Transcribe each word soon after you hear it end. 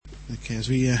Okay, as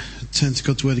we turn to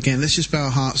God's Word again, let's just bow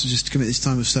our hearts and just commit this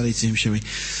time of study to Him, shall we?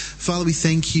 Father, we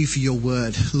thank You for Your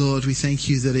Word. Lord, we thank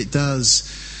You that it does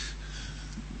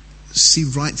see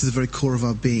right to the very core of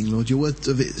our being, Lord. Your Word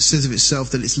says of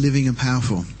itself that it's living and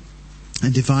powerful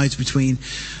and divides between,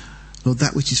 Lord,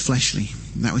 that which is fleshly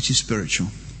and that which is spiritual.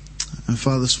 And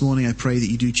Father, this morning I pray that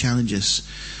You do challenge us,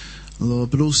 Lord,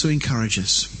 but also encourage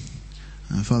us.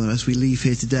 Father, as we leave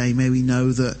here today, may we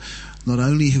know that not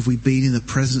only have we been in the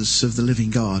presence of the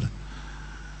living God,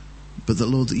 but that,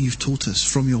 Lord, that You've taught us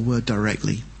from Your Word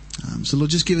directly. So, Lord,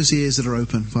 just give us ears that are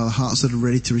open, Father, hearts that are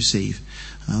ready to receive.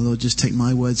 Lord, just take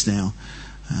my words now.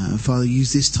 Father,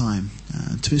 use this time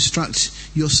to instruct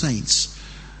Your saints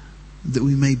that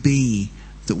we may be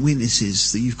the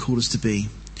witnesses that You've called us to be,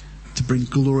 to bring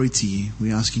glory to You.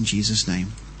 We ask in Jesus'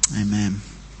 name. Amen.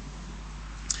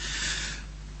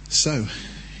 So,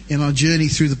 in our journey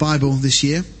through the Bible this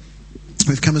year,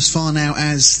 we've come as far now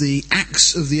as the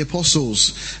Acts of the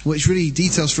Apostles, which really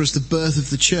details for us the birth of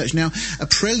the church. Now, a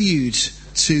prelude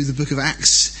to the book of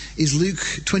Acts is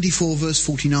Luke 24 verse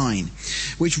 49,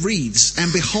 which reads,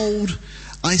 "And behold,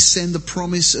 I send the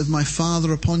promise of my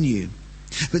Father upon you.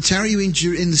 But tarry you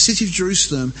in the city of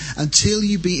Jerusalem until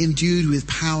you be endued with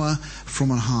power from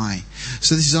on high."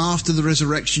 So this is after the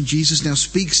resurrection. Jesus now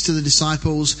speaks to the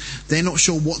disciples. They're not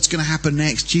sure what's going to happen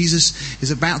next. Jesus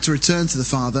is about to return to the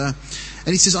Father.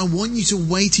 And He says, I want you to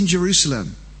wait in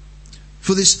Jerusalem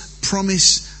for this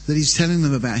promise that He's telling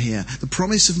them about here. The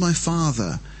promise of my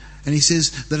Father. And He says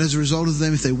that as a result of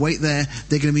them, if they wait there,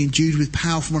 they're going to be endued with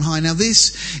power from on high. Now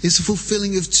this is the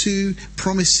fulfilling of two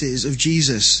promises of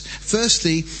Jesus.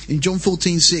 Firstly, in John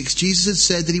 14:6, Jesus had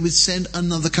said that He would send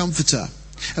another comforter.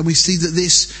 And we see that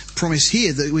this promise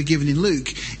here that we're given in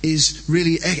Luke is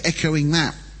really echoing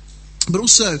that. But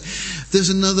also, there's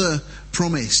another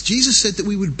promise. Jesus said that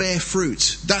we would bear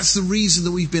fruit. That's the reason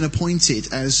that we've been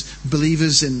appointed as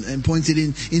believers and appointed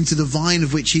into the vine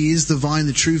of which He is the vine,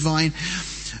 the true vine,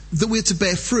 that we're to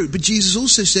bear fruit. But Jesus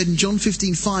also said in John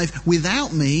 15:5,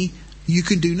 without me, you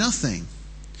can do nothing.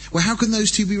 Well, how can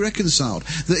those two be reconciled?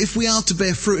 That if we are to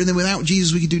bear fruit and then without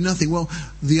Jesus we can do nothing? Well,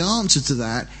 the answer to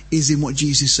that is in what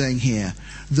Jesus is saying here.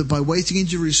 That by waiting in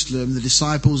Jerusalem, the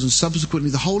disciples and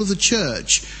subsequently the whole of the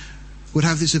church would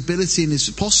have this ability and this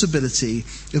possibility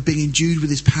of being endued with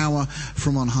His power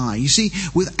from on high. You see,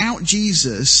 without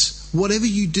Jesus, whatever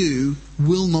you do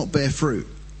will not bear fruit.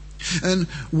 And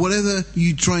whatever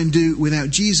you try and do without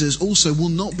Jesus also will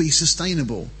not be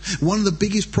sustainable. One of the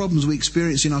biggest problems we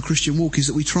experience in our Christian walk is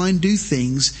that we try and do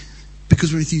things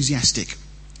because we're enthusiastic.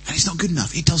 And it's not good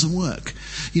enough. It doesn't work.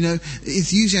 You know,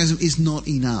 enthusiasm is not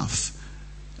enough.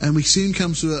 And we soon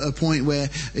come to a point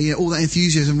where all that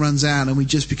enthusiasm runs out and we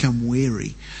just become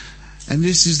weary. And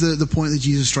this is the point that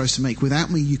Jesus tries to make.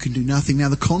 Without me, you can do nothing. Now,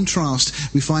 the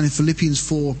contrast we find in Philippians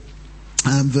 4,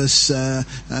 verse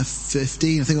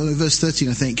 15, I think, or verse 13,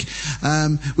 I think,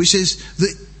 which says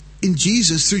that in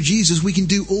Jesus, through Jesus, we can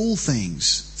do all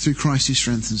things through Christ who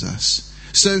strengthens us.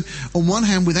 So, on one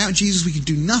hand, without Jesus we can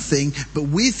do nothing, but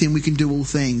with Him we can do all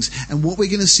things. And what we're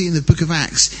going to see in the book of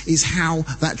Acts is how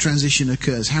that transition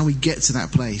occurs, how we get to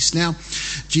that place. Now,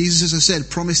 Jesus, as I said,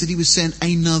 promised that He would send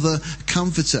another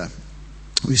comforter.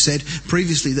 We've said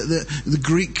previously that the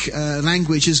Greek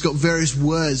language has got various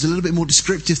words, a little bit more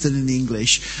descriptive than in the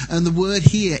English. And the word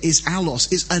here is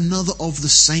allos, is another of the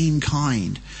same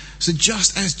kind. So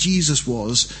just as Jesus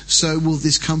was, so will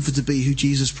this comforter be who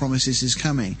Jesus promises is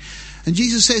coming. And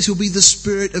Jesus says He'll be the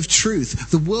Spirit of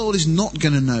truth. The world is not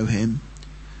going to know Him,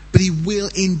 but He will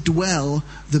indwell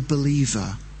the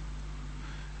believer.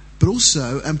 But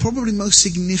also, and probably most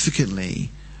significantly,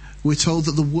 we're told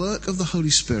that the work of the Holy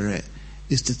Spirit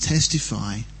is to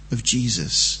testify of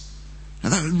Jesus.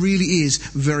 Now that really is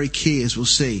very key, as we'll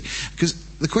see. Because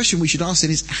the question we should ask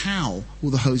then is, how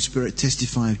will the Holy Spirit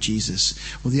testify of Jesus?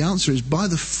 Well, the answer is by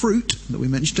the fruit that we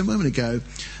mentioned a moment ago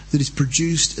that is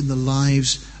produced in the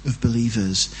lives of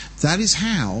believers. That is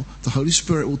how the Holy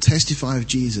Spirit will testify of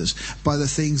Jesus, by the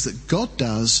things that God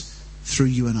does through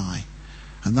you and I.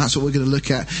 And that's what we're going to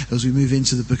look at as we move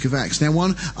into the book of Acts. Now,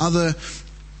 one other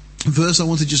verse I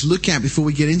want to just look at before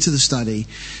we get into the study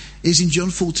is in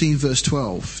John 14 verse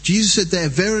 12. Jesus said there,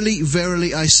 "Verily,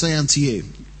 verily, I say unto you."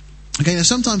 Okay, now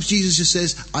sometimes Jesus just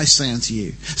says, "I say unto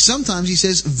you." Sometimes He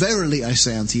says, "Verily, I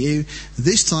say unto you."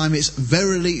 This time it's,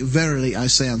 "Verily, verily, I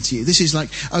say unto you." This is like,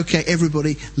 okay,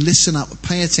 everybody, listen up,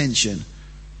 pay attention.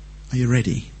 Are you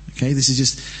ready? Okay, this is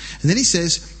just... And then He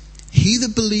says, "He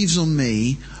that believes on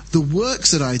me, the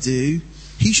works that I do,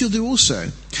 he shall do also.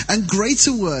 And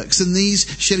greater works than these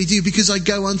shall he do, because I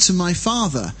go unto my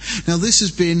Father. Now this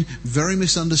has been very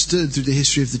misunderstood through the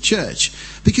history of the church.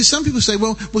 Because some people say,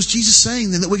 well, was Jesus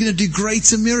saying then that we're going to do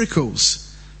greater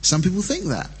miracles? Some people think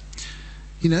that.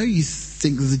 You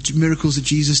think of the miracles that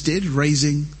Jesus did,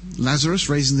 raising Lazarus,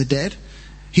 raising the dead,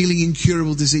 healing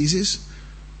incurable diseases,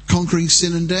 conquering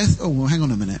sin and death. Oh, well, hang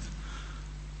on a minute.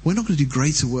 We're not going to do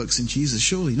greater works than Jesus,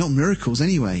 surely. Not miracles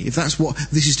anyway, if that's what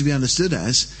this is to be understood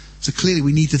as. So clearly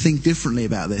we need to think differently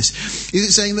about this. Is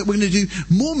it saying that we're going to do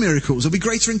more miracles? They'll be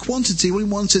greater in quantity. Well,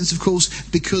 in one sense, of course,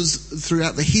 because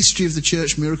throughout the history of the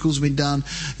church, miracles have been done.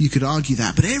 You could argue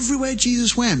that. But everywhere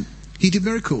Jesus went, he did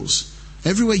miracles.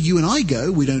 Everywhere you and I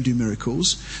go, we don't do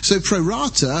miracles. So pro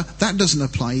rata, that doesn't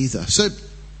apply either. So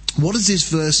what does this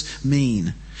verse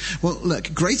mean? Well,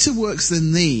 look, greater works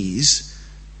than these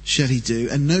shall he do,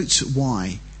 and note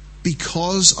why.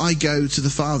 Because I go to the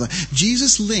Father.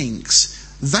 Jesus links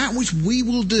that which we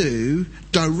will do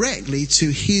directly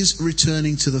to his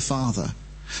returning to the Father.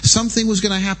 Something was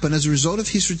going to happen as a result of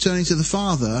his returning to the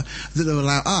Father that will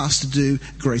allow us to do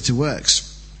greater works.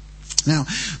 Now,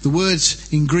 the word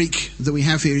in Greek that we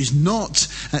have here is not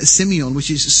semeion,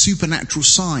 which is supernatural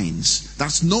signs.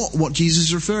 That's not what Jesus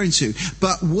is referring to.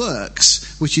 But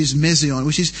works, which is mesion,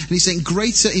 and he's saying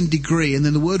greater in degree, and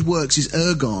then the word works is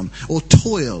ergon, or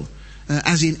toil,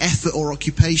 as in effort or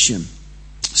occupation.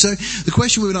 So the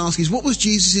question we would ask is, what was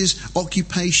Jesus'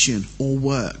 occupation or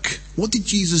work? What did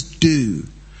Jesus do?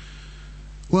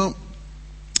 Well,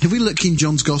 if we look in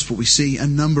John's Gospel, we see a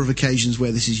number of occasions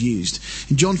where this is used.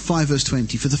 In John 5 verse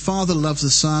 20, for the Father loves the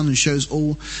Son and shows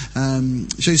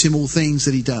him all things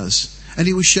that he does. And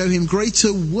he will show him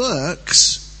greater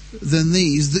works than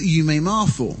these, that you may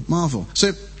marvel.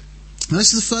 So,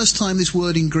 this is the first time this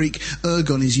word in Greek,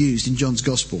 ergon, is used in John's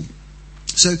Gospel.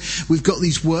 So, we've got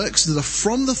these works that are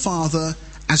from the Father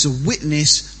as a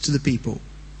witness to the people.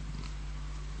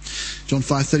 John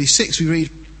 5:36, we read,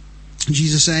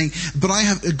 Jesus saying, but I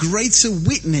have a greater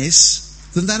witness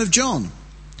than that of John.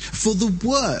 For the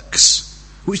works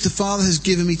which the Father has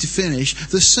given me to finish,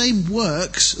 the same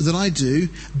works that I do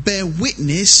bear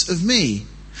witness of me,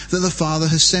 that the Father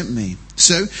has sent me.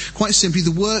 So, quite simply, the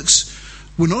works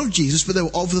were not of Jesus, but they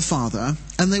were of the Father,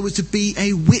 and they were to be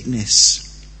a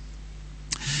witness.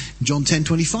 John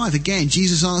 10:25, again,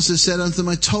 Jesus answered and said unto them,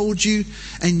 I told you,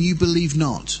 and you believe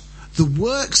not. The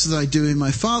works that I do in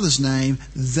my Father's name,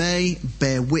 they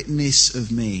bear witness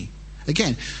of me.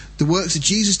 Again, the works that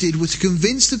Jesus did were to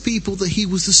convince the people that he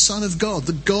was the Son of God,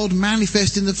 that God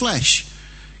manifest in the flesh.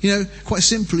 Quite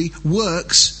simply,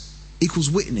 works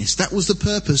equals witness. That was the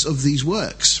purpose of these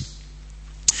works.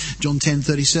 John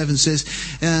 10:37 says,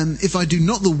 if I do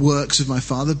not the works of my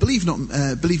Father, believe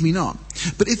me not.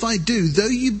 But if I do, though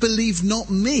you believe not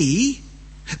me,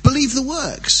 believe the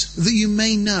works, that you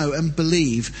may know and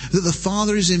believe that the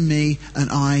Father is in me and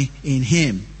I in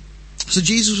him. So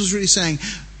Jesus was really saying,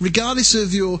 regardless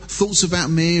of your thoughts about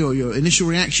me or your initial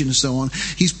reaction and so on,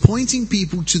 he's pointing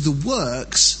people to the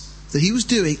works that he was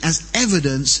doing as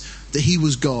evidence that he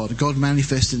was God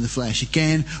manifest in the flesh.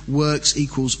 Again, works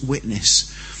equals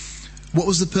witness. What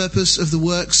was the purpose of the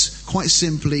works? Quite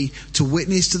simply, to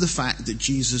witness to the fact that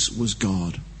Jesus was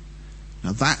God.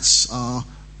 Now that's our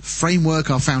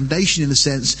framework, our foundation in a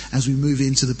sense, as we move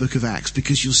into the book of Acts,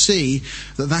 because you'll see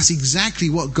that that's exactly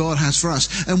what God has for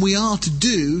us, and we are to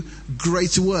do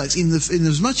greater works in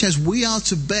as much as we are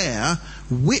to bear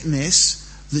witness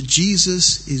that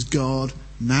Jesus is God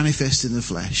manifest in the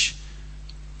flesh.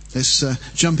 Let's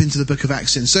jump into the book of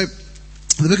Acts then. So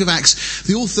the book of Acts,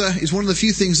 the author is one of the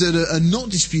few things that are not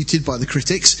disputed by the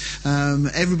critics.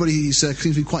 Everybody seems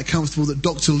to be quite comfortable that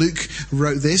Dr. Luke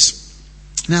wrote this.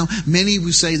 Now, many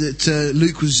will say that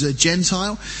Luke was a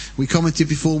Gentile. We commented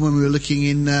before when we were looking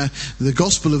in the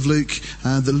Gospel of Luke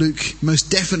that Luke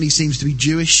most definitely seems to be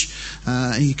Jewish.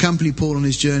 He accompanied Paul on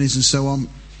his journeys and so on.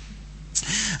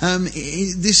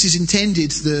 This is intended,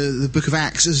 the book of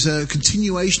Acts, as a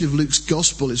continuation of Luke's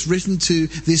Gospel. It's written to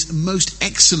this most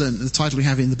excellent, the title we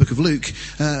have in the book of Luke,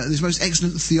 this most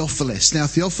excellent Theophilus. Now,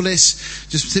 Theophilus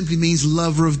just simply means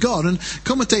lover of God, and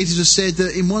commentators have said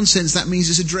that in one sense that means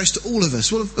it's addressed to all of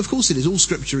us. Well, of course it is. All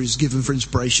Scripture is given for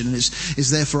inspiration, and is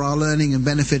there for our learning and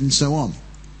benefit and so on.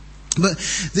 But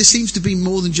this seems to be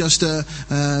more than just a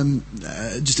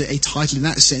title in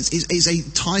that sense. It's a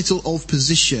title of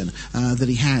position that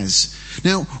he has.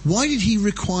 Now, why did he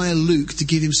require Luke to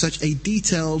give him such a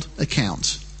detailed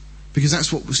account? Because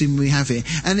that's what we have here.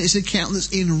 And it's an account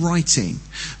that's in writing.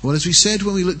 Well, as we said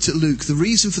when we looked at Luke, the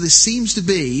reason for this seems to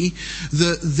be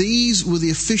that these were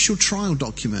the official trial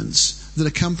documents that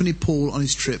accompanied Paul on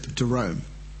his trip to Rome.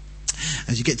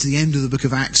 As you get to the end of the book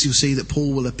of Acts, you'll see that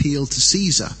Paul will appeal to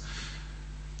Caesar.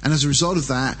 And as a result of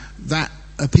that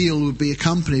appeal would be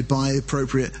accompanied by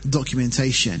appropriate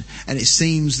documentation. And it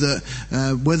seems that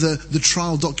whether the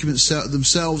trial documents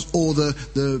themselves or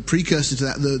the precursor to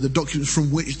that, the documents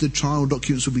from which the trial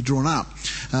documents will be drawn up,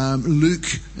 Luke,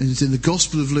 in the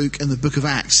Gospel of Luke and the book of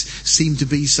Acts, seem to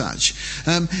be such.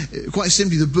 Quite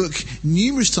simply, the book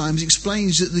numerous times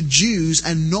explains that the Jews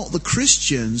and not the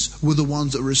Christians were the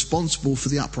ones that were responsible for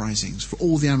the uprisings, for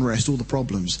all the unrest, all the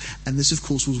problems. And this, of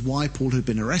course, was why Paul had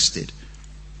been arrested.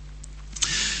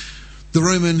 The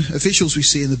Roman officials we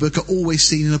see in the book are always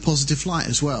seen in a positive light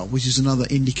as well, which is another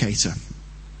indicator.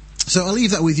 So I'll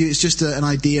leave that with you. It's just an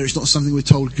idea. It's not something we're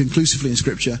told conclusively in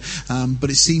Scripture, but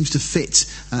it seems to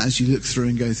fit as you look through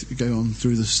and go on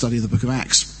through the study of the book of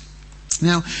Acts.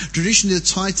 Now, traditionally the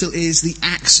title is the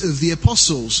Acts of the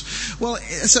Apostles. Well,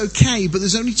 it's okay, but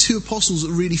there's only 2 apostles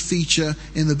that really feature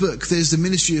in the book. There's the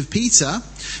ministry of Peter,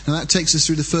 and that takes us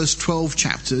through the first 12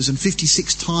 chapters, and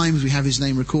 56 times we have his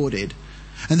name recorded.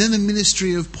 And then the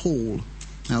ministry of Paul.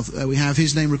 Now, we have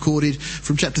his name recorded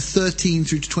from chapter 13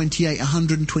 through to 28,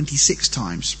 126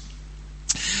 times.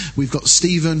 We've got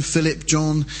Stephen, Philip,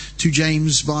 John, 2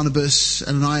 James, Barnabas,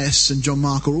 Ananias, and John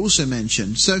Mark are also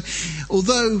mentioned. So,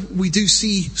 although we do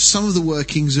see some of the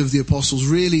workings of the apostles,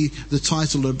 really the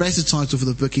title, or a better title for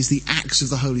the book, is the Acts of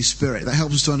the Holy Spirit. That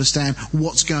helps us to understand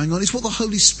what's going on. It's what the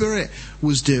Holy Spirit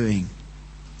was doing.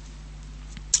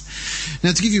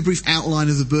 Now, to give you a brief outline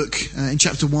of the book, in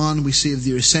chapter 1 we see of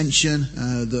the ascension,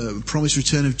 the promised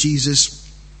return of Jesus.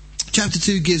 Chapter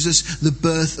 2 gives us the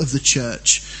birth of the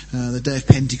church, the day of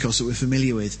Pentecost that we're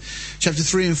familiar with. Chapter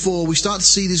 3 and 4 we start to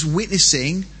see this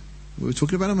witnessing, we were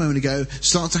talking about a moment ago,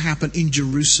 start to happen in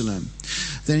Jerusalem.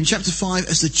 Then in chapter 5,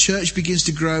 as the church begins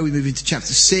to grow, we move into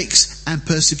chapter 6, and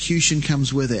persecution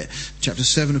comes with it. Chapter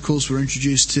 7, of course, we're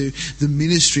introduced to the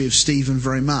ministry of Stephen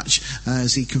very much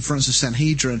as he confronts the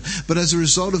Sanhedrin. But as a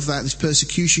result of that, this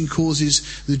persecution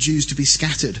causes the Jews to be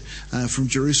scattered from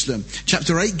Jerusalem.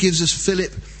 Chapter 8 gives us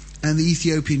Philip and the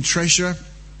Ethiopian treasurer.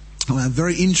 A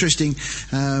very interesting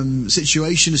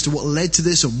situation as to what led to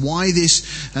this and why this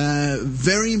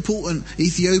very important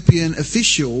Ethiopian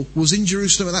official was in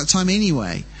Jerusalem at that time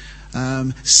anyway.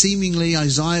 Seemingly,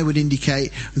 Isaiah would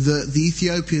indicate that the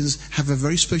Ethiopians have a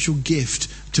very special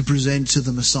gift to present to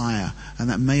the Messiah,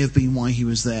 and that may have been why he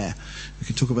was there. We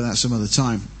can talk about that some other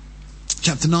time.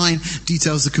 Chapter 9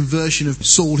 details the conversion of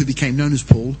Saul, who became known as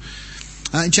Paul.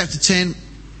 In chapter 10,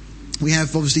 we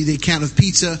have obviously the account of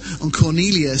Peter and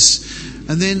Cornelius,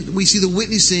 and then we see the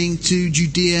witnessing to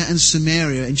Judea and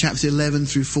Samaria in chapter 11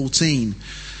 through 14.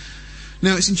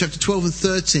 Now it's in chapter 12 and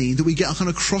 13 that we get a kind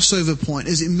of crossover point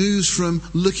as it moves from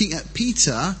looking at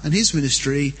Peter and his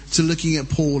ministry to looking at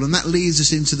Paul, and that leads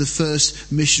us into the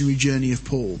first missionary journey of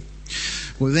Paul.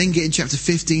 We'll then get in chapter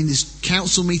 15 this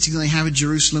council meeting they have in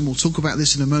Jerusalem. We'll talk about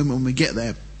this in a moment when we get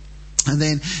there. And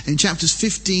then in chapters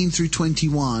 15 through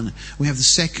 21, we have the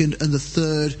second and the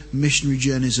third missionary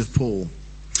journeys of Paul.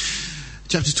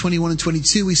 Chapters 21 and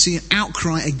 22, we see an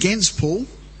outcry against Paul.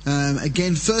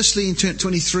 Again, firstly in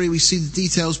 23, we see the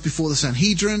details before the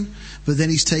Sanhedrin, but then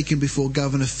he's taken before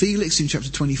Governor Felix in chapter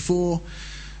 24,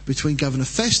 between Governor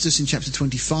Festus in chapter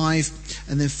 25,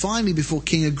 and then finally before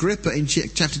King Agrippa in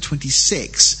chapter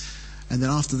 26. And then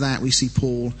after that, we see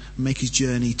Paul make his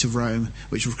journey to Rome,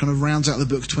 which kind of rounds out the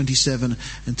book 27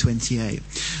 and 28.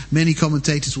 Many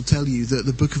commentators will tell you that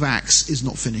the book of Acts is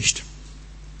not finished,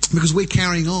 because we're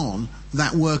carrying on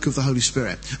that work of the Holy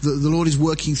Spirit. The Lord is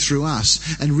working through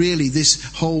us. And really, this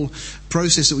whole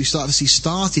process that we start to see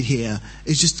started here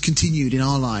is just continued in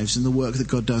our lives and the work that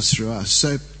God does through us.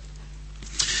 So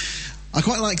I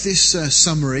quite like this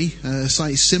summary, a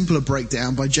slightly simpler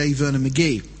breakdown by J. Vernon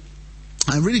McGee.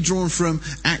 I'm really drawn from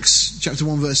Acts chapter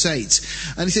 1 verse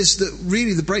 8. And it says that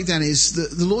really the breakdown is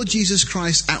that the Lord Jesus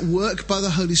Christ at work by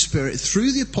the Holy Spirit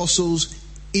through the apostles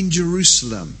in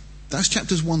Jerusalem. That's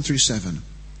chapters 1 through 7.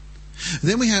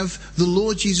 Then we have the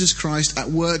Lord Jesus Christ at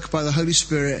work by the Holy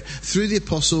Spirit through the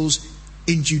apostles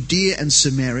in Judea and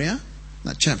Samaria.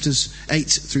 That's chapters 8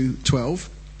 through 12.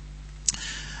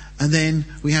 And then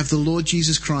we have the Lord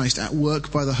Jesus Christ at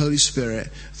work by the Holy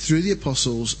Spirit through the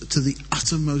apostles to the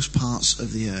uttermost parts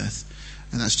of the earth.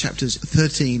 And that's chapters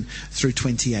 13 through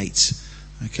 28.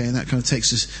 Okay, and that kind of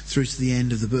takes us through to the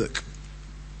end of the book.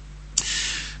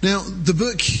 Now, the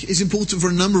book is important for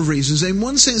a number of reasons. In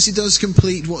one sense, it does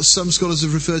complete what some scholars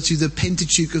have referred to the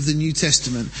Pentateuch of the New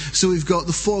Testament. So we've got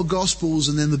the 4 Gospels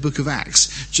and then the book of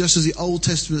Acts. Just as the Old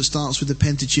Testament starts with the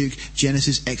Pentateuch,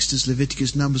 Genesis, Exodus,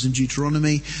 Leviticus, Numbers and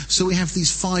Deuteronomy. So we have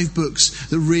these 5 books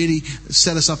that really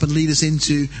set us up and lead us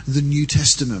into the New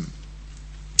Testament.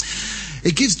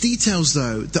 It gives details,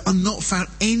 though, that are not found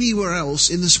anywhere else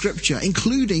in the Scripture,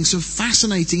 including some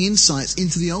fascinating insights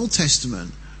into the Old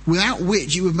Testament, without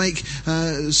which it would make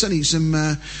certainly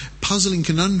some puzzling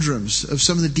conundrums of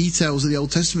some of the details that the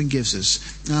Old Testament gives us.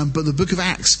 But the book of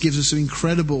Acts gives us some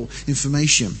incredible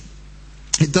information.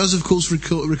 It does, of course,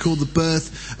 record the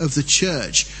birth of the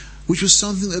church, which was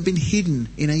something that had been hidden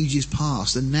in ages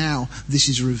past, and now this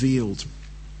is revealed.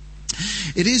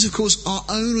 It is, of course, our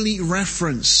only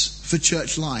reference for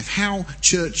church life, how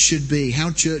church should be,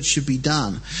 how church should be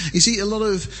done. You see, a lot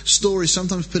of stories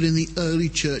sometimes put in the early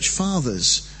church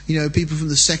fathers, people from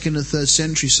the 2nd and 3rd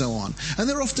century, so on. And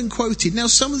they're often quoted. Now,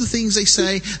 some of the things they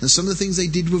say and some of the things they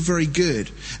did were very good.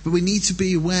 But we need to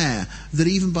be aware that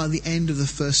even by the end of the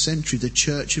 1st century, the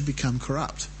church had become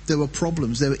corrupt. There were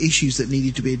problems, there were issues that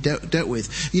needed to be dealt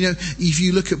with. If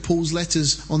you look at Paul's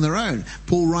letters on their own,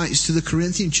 Paul writes to the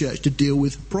Corinthian church to deal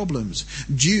with problems.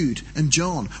 Jude and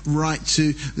John write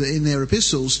in their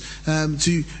epistles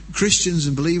to Christians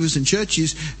and believers and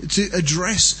churches to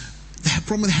address the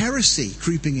problem with heresy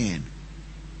creeping in.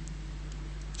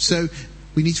 So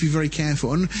we need to be very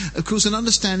careful. And of course, an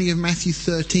understanding of Matthew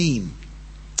 13,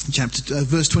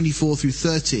 verse 24 through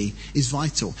 30 is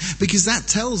vital, because that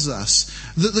tells us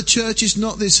that the church is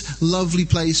not this lovely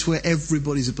place where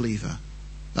everybody's a believer.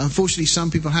 Unfortunately,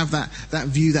 some people have that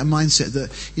view, that mindset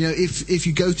that, if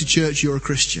you go to church, you're a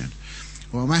Christian.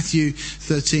 Well, Matthew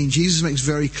 13, Jesus makes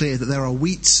very clear that there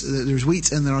is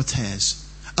wheat and there are tares.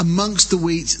 Amongst the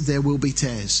wheat, there will be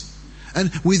tares.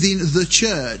 And within the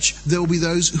church, there will be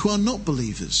those who are not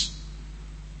believers.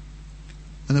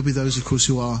 And there'll be those, of course,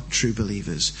 who are true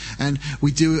believers. And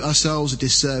we do ourselves a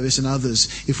disservice and others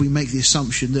if we make the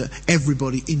assumption that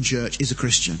everybody in church is a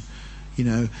Christian.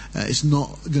 It's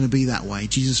not going to be that way.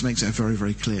 Jesus makes that very,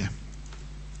 very clear.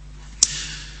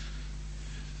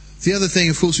 The other thing,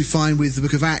 of course, we find with the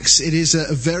book of Acts, it is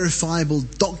a verifiable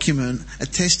document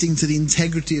attesting to the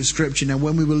integrity of Scripture. Now,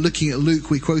 when we were looking at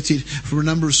Luke, we quoted from a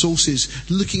number of sources,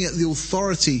 looking at the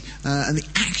authority and the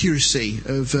accuracy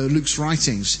of Luke's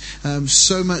writings.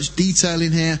 So much detail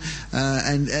in here.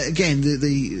 And again,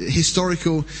 the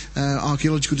historical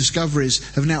archaeological discoveries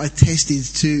have now attested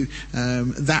to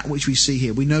that which we see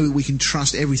here. We know that we can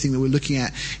trust everything that we're looking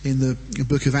at in the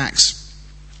book of Acts.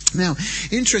 Now,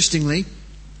 interestingly,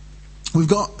 we've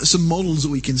got some models that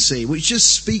we can see, which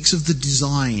just speaks of the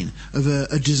design of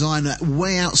a designer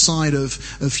way outside of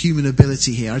human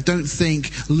ability here. I don't think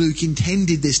Luke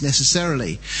intended this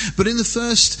necessarily. But in the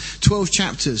first 12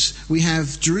 chapters, we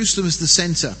have Jerusalem as the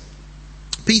centre.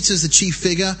 Peter's the chief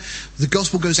figure. The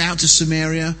gospel goes out to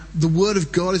Samaria. The word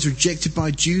of God is rejected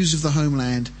by Jews of the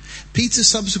homeland. Peter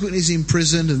subsequently is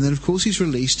imprisoned, and then of course he's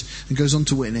released and goes on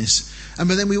to witness.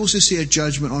 But then we also see a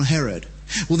judgment on Herod.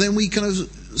 Well, then we kind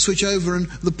of switch over, and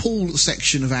the Paul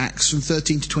section of Acts from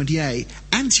 13 to 28,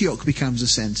 Antioch becomes a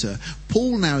centre.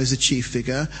 Paul now is the chief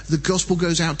figure. The gospel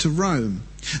goes out to Rome.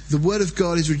 The word of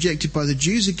God is rejected by the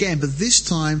Jews again, but this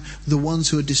time the ones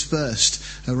who are dispersed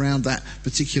around that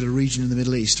particular region in the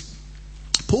Middle East.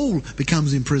 Paul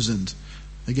becomes imprisoned.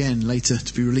 Again, later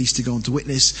to be released to go on to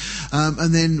witness.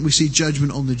 And then we see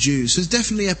judgment on the Jews. So there's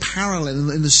definitely a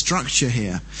parallel in the structure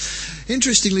here.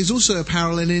 Interestingly, there's also a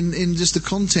parallel in just the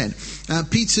content.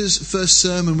 Peter's first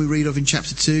sermon we read of in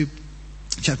chapter 2.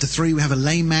 Chapter 3, we have a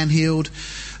lame man healed.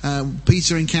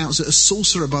 Peter encounters a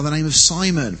sorcerer by the name of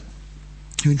Simon,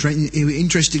 who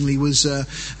interestingly was a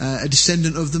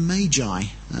descendant of the Magi.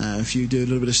 If you do a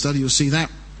little bit of study, you'll see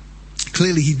that.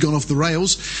 Clearly he'd gone off the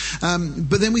rails.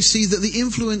 But then we see that the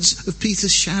influence of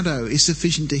Peter's shadow is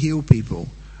sufficient to heal people.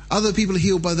 Other people are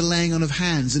healed by the laying on of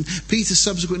hands. And Peter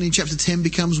subsequently in chapter 10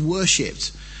 becomes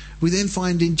worshipped. We then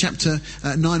find in chapter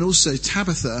 9 also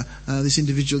Tabitha, this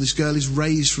individual, this girl, is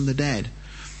raised from the dead.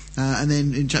 And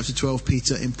then in chapter 12,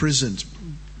 Peter imprisoned.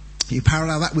 You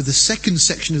parallel that with the second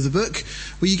section of the book,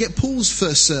 where you get Paul's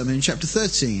first sermon in chapter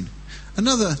 13.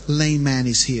 Another lame man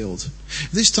is healed.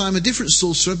 This time a different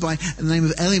sorcerer by the name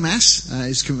of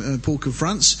Elymas Paul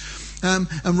confronts.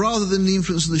 And rather than the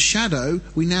influence of the shadow,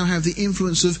 we now have the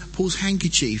influence of Paul's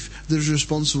handkerchief that is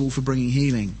responsible for bringing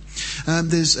healing.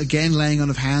 There's again laying on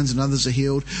of hands and others are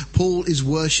healed. Paul is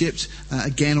worshipped.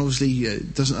 Again, obviously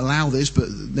doesn't allow this, but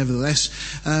nevertheless.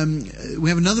 We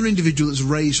have another individual that's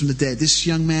raised from the dead. This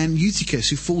young man, Eutychus,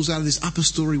 who falls out of this upper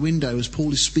story window as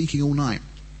Paul is speaking all night.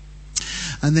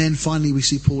 And then finally we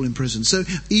see Paul in prison. So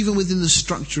even within the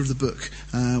structure of the book,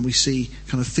 we see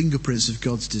kind of fingerprints of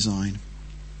God's design.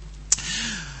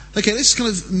 Okay, let's kind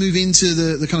of move into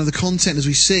the kind of the content as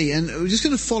we see, and we're just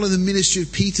going to follow the ministry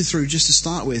of Peter through just to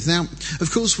start with. Now, of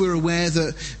course, we're aware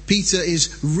that Peter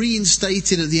is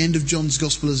reinstated at the end of John's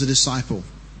Gospel as a disciple.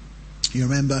 You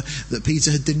remember that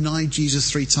Peter had denied Jesus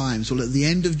 3 times. Well, at the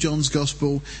end of John's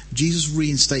Gospel, Jesus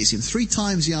reinstates him. 3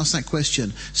 times he asks that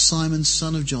question, Simon,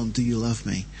 son of John, do you love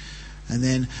me? And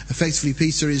then effectively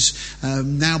Peter is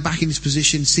now back in his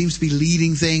position, seems to be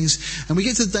leading things. And we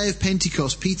get to the day of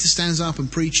Pentecost. Peter stands up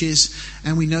and preaches,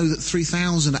 and we know that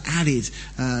 3,000 are added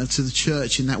to the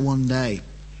church in that one day.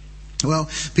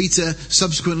 Well, Peter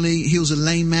subsequently heals a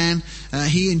lame man.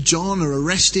 He and John are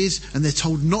arrested and they're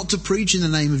told not to preach in the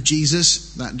name of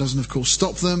Jesus. That doesn't, of course,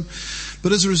 stop them.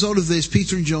 But as a result of this,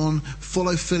 Peter and John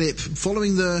follow Philip,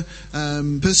 following the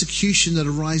persecution that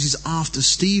arises after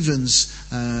Stephen's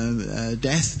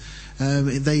death.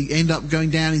 They end up going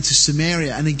down into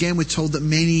Samaria, and again we're told that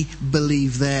many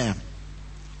believe there.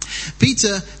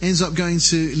 Peter ends up going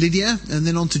to Lydia and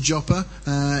then on to Joppa.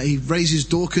 He raises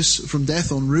Dorcas from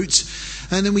death en route.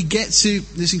 And then we get to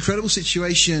this incredible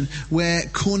situation where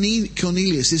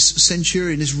Cornelius, this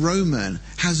centurion, this Roman,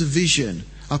 has a vision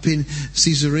up in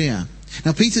Caesarea.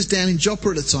 Now Peter's down in Joppa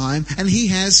at the time, and he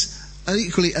has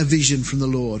equally a vision from the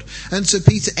Lord. And so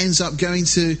Peter ends up going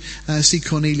to see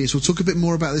Cornelius. We'll talk a bit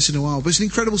more about this in a while, but it's an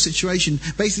incredible situation.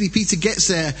 Basically, Peter gets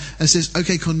there and says,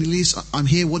 okay, Cornelius, I'm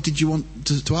here. What did you want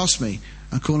to ask me?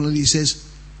 And Cornelius says,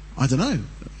 I don't know.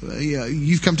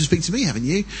 You've come to speak to me, haven't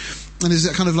you? And there's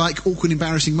that kind of like awkward,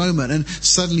 embarrassing moment, and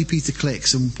suddenly Peter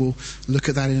clicks, and we'll look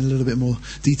at that in a little bit more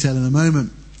detail in a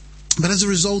moment. But as a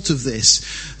result of this,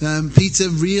 Peter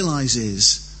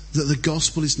realizes that the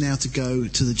gospel is now to go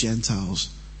to the Gentiles.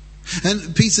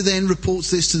 And Peter then reports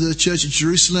this to the church at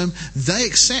Jerusalem. They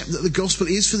accept that the gospel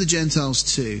is for the Gentiles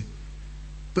too,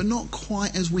 but not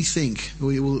quite as we think.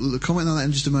 We'll comment on that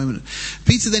in just a moment.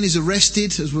 Peter then is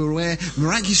arrested, as we're aware,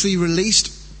 miraculously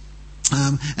released.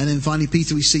 And then finally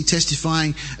Peter we see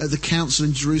testifying at the council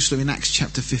in Jerusalem in Acts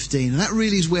chapter 15. And that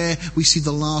really is where we see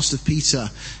the last of Peter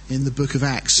in the book of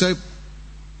Acts. So,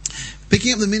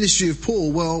 picking up the ministry of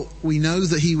Paul, well, we know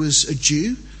that he was a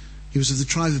Jew. He was of the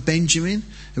tribe of Benjamin.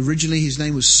 Originally his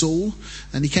name was Saul,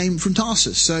 and he came from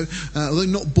Tarsus. So, although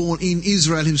not born in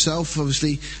Israel himself,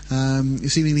 obviously, he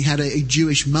seemingly had a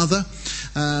Jewish mother,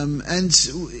 and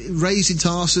raised in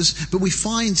Tarsus. But we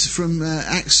find from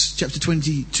Acts chapter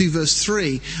 22 verse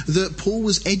 3 that Paul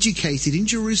was educated in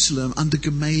Jerusalem under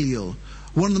Gamaliel,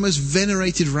 one of the most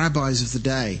venerated rabbis of the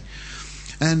day.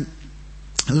 And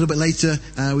a little bit later,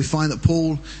 we find that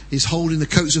Paul is holding the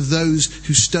coats of those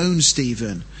who stoned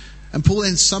Stephen. And Paul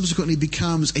then subsequently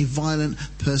becomes a violent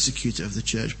persecutor of the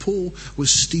church. Paul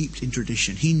was steeped in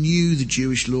tradition. He knew the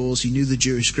Jewish laws, he knew the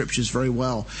Jewish scriptures very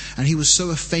well. And he was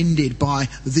so offended by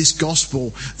this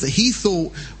gospel that he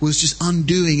thought was just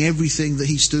undoing everything that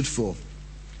he stood for.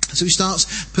 So he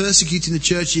starts persecuting the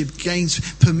church. He gains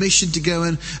permission to go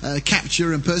and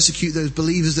capture and persecute those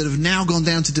believers that have now gone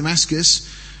down to Damascus.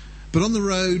 But on the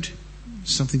road,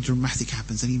 something dramatic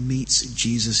happens, and he meets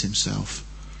Jesus himself.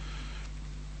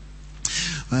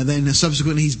 Then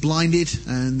subsequently he's blinded,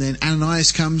 and then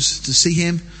Ananias comes to see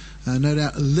him, no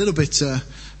doubt a little bit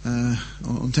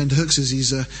on tenterhooks as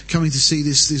he's coming to see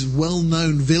this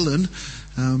well-known villain.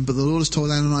 But the Lord has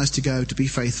told Ananias to go, to be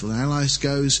faithful. And Ananias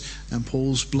goes, and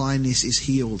Paul's blindness is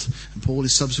healed, and Paul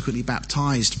is subsequently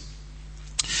baptized.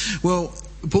 Well,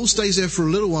 Paul stays there for a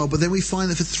little while, but then we find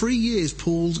that for 3 years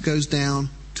Paul goes down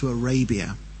to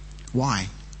Arabia. Why?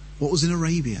 What was in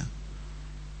Arabia?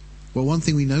 Well, one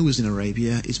thing we know was in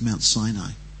Arabia is Mount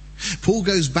Sinai. Paul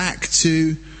goes back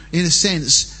to, in a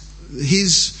sense,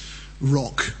 his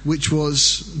rock, which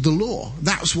was the law.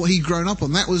 That's what he'd grown up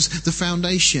on. That was the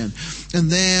foundation. And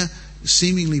there,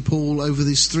 seemingly Paul, over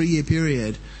this 3-year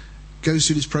period, goes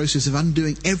through this process of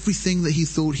undoing everything that he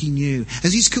thought he knew.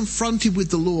 As he's confronted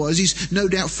with the law, as he's no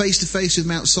doubt face to face with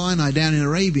Mount Sinai down in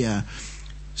Arabia,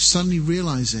 suddenly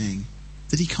realizing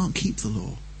that he can't keep the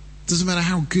law. Doesn't matter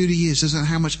how good he is, doesn't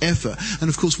matter how much effort. And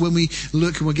of course, when we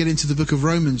look and we'll get into the book of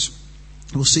Romans,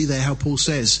 we'll see there how Paul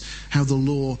says how the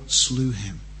law slew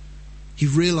him. He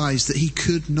realized that he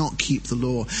could not keep the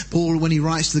law. Paul, when he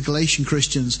writes to the Galatian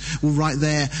Christians, will write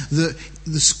there that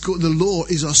the law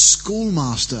is our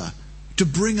schoolmaster to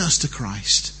bring us to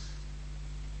Christ.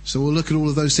 So we'll look at all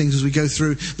of those things as we go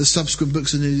through the subsequent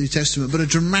books of the New Testament. But a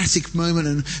dramatic moment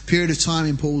and period of time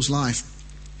in Paul's life.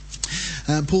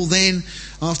 Paul then,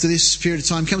 after this period of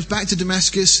time, comes back to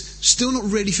Damascus, still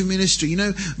not ready for ministry. You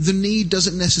know, the need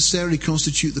doesn't necessarily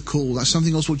constitute the call. That's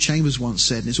something Oswald Chambers once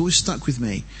said, and it's always stuck with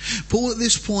me. Paul, at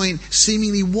this point,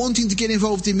 seemingly wanting to get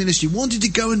involved in ministry, wanted to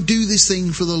go and do this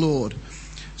thing for the Lord.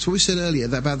 That's what we said earlier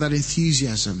about that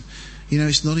enthusiasm. You know,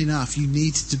 it's not enough. You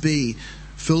need to be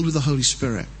filled with the Holy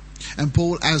Spirit. And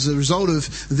Paul, as a result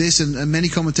of this, and many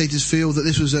commentators feel that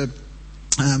this was a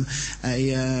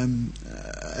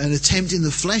an attempt in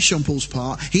the flesh on Paul's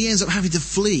part, he ends up having to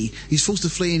flee. He's forced to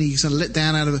flee, and he's kind of let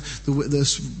down out of the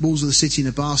walls of the city in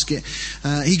a basket.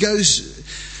 He goes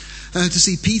to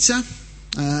see Peter.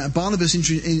 Barnabas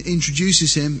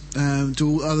introduces him to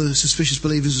all other suspicious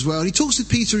believers as well. And he talks to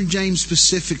Peter and James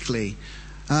specifically.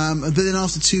 But then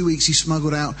after 2 weeks, he's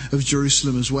smuggled out of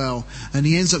Jerusalem as well. And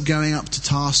he ends up going up to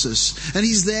Tarsus. And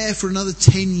he's there for another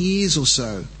 10 years or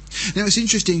so. Now, it's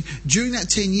interesting. During that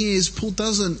 10 years, Paul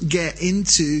doesn't get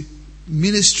into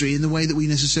ministry in the way that we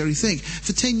necessarily think.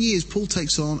 For 10 years, Paul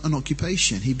takes on an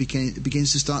occupation. He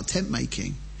begins to start tent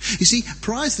making. You see,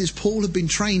 prior to this, Paul had been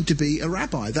trained to be a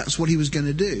rabbi. That's what he was going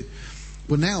to do.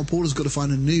 Well, now Paul has got to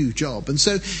find a new job. And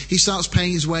so he starts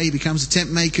paying his way. He becomes a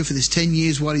tent maker for this 10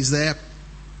 years while he's there.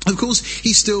 Of course,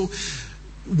 he's still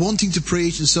wanting to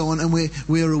preach and so on, and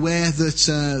we're aware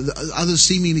that others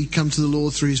seemingly come to the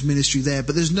Lord through his ministry there,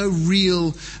 but there's no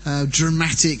real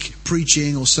dramatic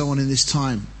preaching or so on in this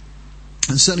time.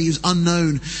 And certainly he was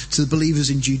unknown to the believers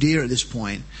in Judea at this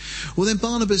point. Well, then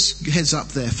Barnabas heads up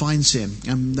there, finds him,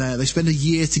 and they spend a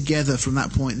year together from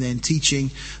that point then,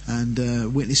 teaching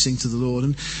and witnessing to the Lord.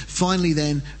 And finally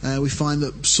then, we find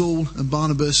that Saul and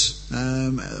Barnabas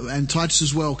and Titus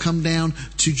as well come down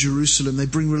to Jerusalem. They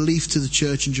bring relief to the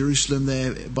church in Jerusalem.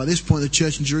 By this point, the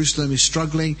church in Jerusalem is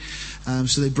struggling,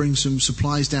 so they bring some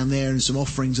supplies down there and some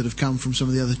offerings that have come from some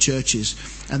of the other churches.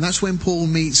 And that's when Paul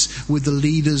meets with the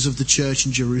leaders of the church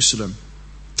in Jerusalem.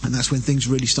 And that's when things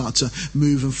really start to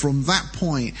move. And from that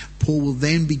point, Paul will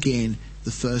then begin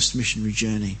the first missionary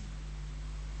journey.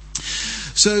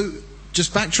 So,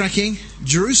 just backtracking,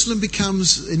 Jerusalem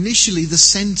becomes initially the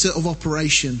centre of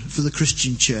operation for the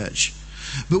Christian church.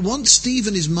 But once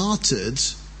Stephen is martyred,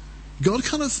 God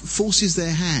kind of forces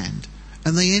their hand.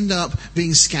 And they end up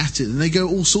being scattered, and they go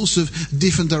all sorts of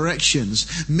different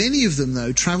directions. Many of them,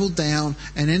 though, travel down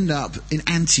and end up in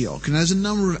Antioch. And there's a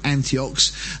number of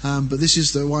Antiochs, but this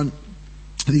is the one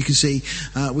that you can see,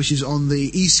 which is on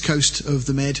the east coast of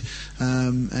the Med,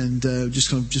 and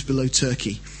just below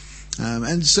Turkey.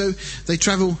 And so they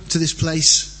travel to this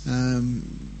place, and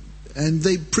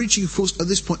they're preaching, of course, at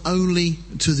this point only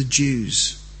to the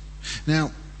Jews. Now,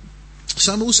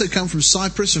 some also come from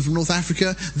Cyprus and from North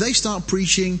Africa. They start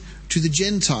preaching to the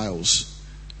Gentiles.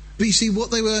 But you see,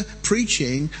 what they were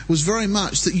preaching was very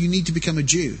much that you need to become a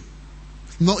Jew,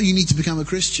 not you need to become a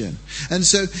Christian. And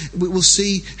so we'll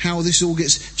see how this all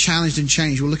gets challenged and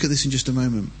changed. We'll look at this in just a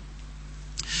moment.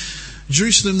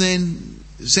 Jerusalem then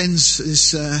sends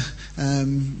this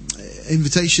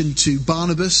invitation to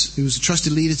Barnabas, who was a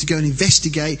trusted leader, to go and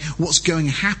investigate what's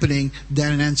happening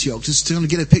down in Antioch, just to kind of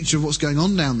get a picture of what's going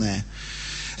on down there.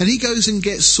 And he goes and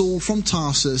gets Saul from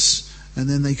Tarsus, and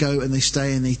then they go and they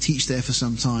stay and they teach there for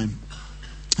some time.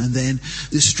 And then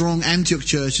this strong Antioch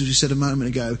church, as we said a moment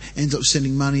ago, ends up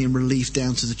sending money and relief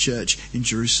down to the church in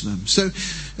Jerusalem. So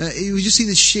we just see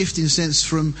this shift, in a sense,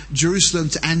 from Jerusalem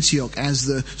to Antioch as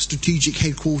the strategic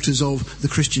headquarters of the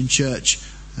Christian church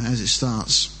as it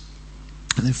starts.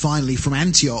 And then finally, from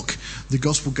Antioch, the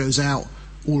gospel goes out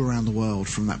all around the world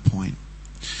from that point.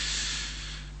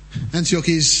 Antioch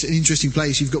is an interesting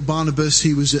place. You've got Barnabas,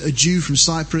 who was a Jew from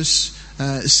Cyprus.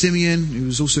 Simeon, who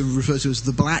was also referred to as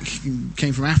the Black,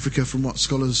 came from Africa, from what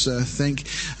scholars think.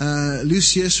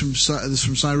 Lucius from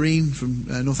Cyrene, from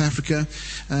North Africa.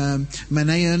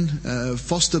 Manaen,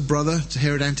 foster brother to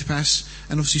Herod Antipas,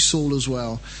 and obviously Saul as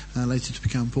well, later to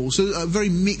become Paul. So a very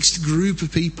mixed group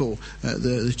of people at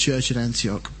the church at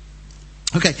Antioch.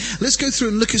 Okay, let's go through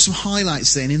and look at some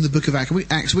highlights then in the book of Acts. We're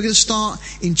going to start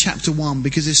in chapter 1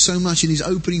 because there's so much in these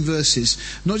opening verses,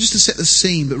 not just to set the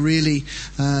scene, but really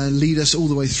lead us all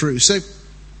the way through. So,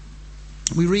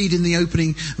 we read in the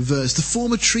opening verse, "The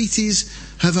former treatise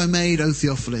have I made, O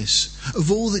Theophilus, of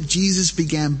all that Jesus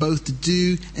began both to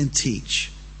do and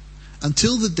teach,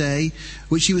 until the day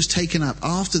which he was taken up,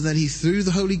 after that he through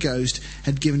the Holy Ghost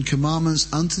had given commandments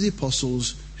unto the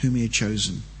apostles whom he had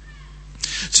chosen.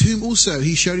 To whom also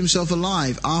he showed himself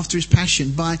alive after his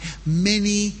passion by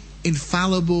many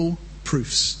infallible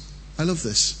proofs." I love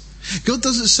this. God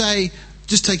doesn't say,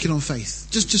 just take it on faith.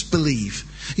 Just believe.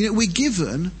 You know, we're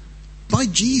given by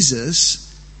Jesus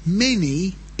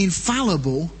many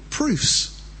infallible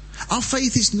proofs. Our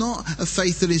faith is not a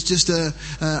faith that is just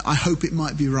I hope it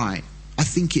might be right. I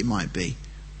think it might be.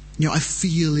 You know, I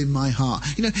feel in my heart.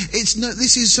 You know,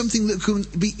 this is something that can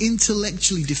be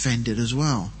intellectually defended as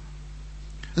well.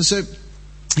 And so,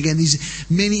 again, these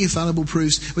many infallible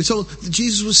proofs, we're told that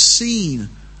Jesus was seen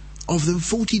of them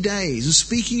 40 days, and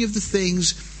speaking of the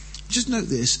things, just note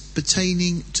this,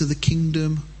 pertaining to the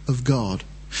kingdom of God.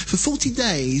 For 40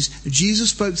 days,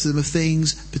 Jesus spoke to them of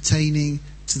things pertaining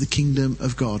to the kingdom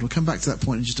of God. We'll come back to that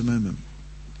point in just a moment.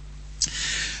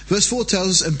 Verse 4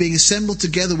 tells us, and being assembled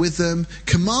together with them,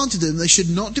 commanded them they should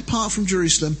not depart from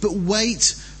Jerusalem, but wait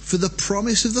for the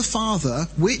promise of the Father,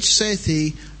 which, saith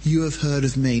he, you have heard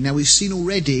of me. Now we've seen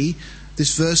already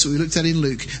this verse that we looked at in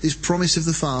Luke, this promise of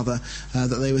the Father, that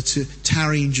they were to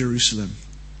tarry in Jerusalem.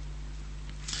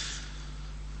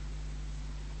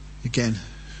 Again,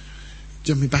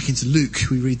 jumping back into Luke,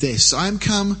 we read this. I am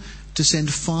come to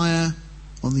send fire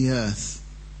on the earth.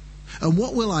 And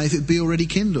what will I if it be already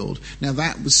kindled? Now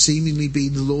that would seemingly be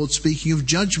the Lord speaking of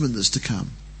judgment that's to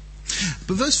come.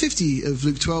 But verse 50 of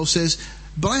Luke 12 says,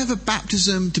 but I have a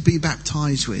baptism to be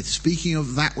baptized with, speaking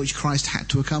of that which Christ had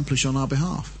to accomplish on our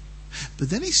behalf. But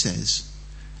then he says,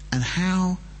 and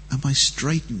how am I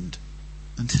straitened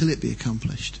until it be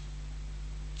accomplished?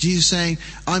 Jesus saying,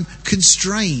 I'm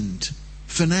constrained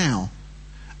for now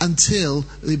until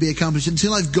it be accomplished,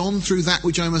 until I've gone through that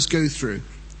which I must go through.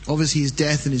 Obviously his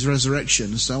death and his resurrection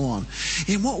and so on.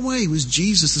 In what way was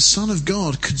Jesus, the Son of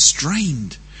God,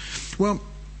 constrained? Well,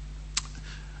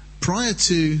 prior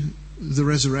to the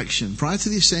resurrection, prior to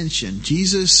the ascension,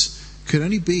 Jesus could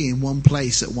only be in one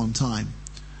place at one time.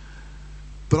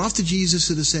 But after Jesus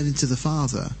had ascended to the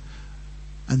Father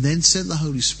and then sent the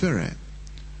Holy Spirit,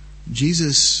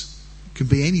 Jesus can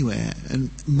be anywhere and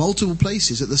multiple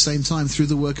places at the same time through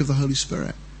the work of the Holy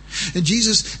Spirit. And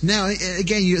Jesus, now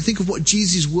again, you think of what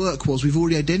Jesus' work was, we've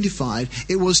already identified.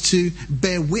 It was to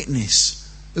bear witness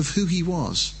of who he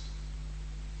was.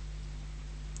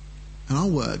 And our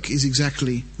work is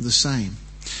exactly the same.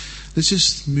 Let's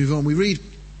just move on. We read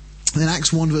in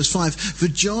Acts 1 verse 5, for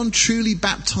John truly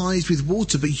baptized with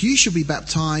water, but you shall be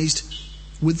baptized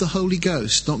with the Holy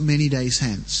Ghost not many days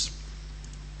hence.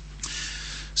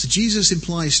 So Jesus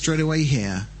implies straight away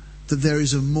here that there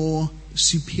is a more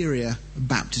superior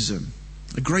baptism,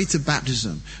 a greater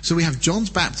baptism. So we have John's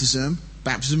baptism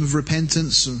of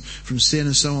repentance from sin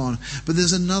and so on, but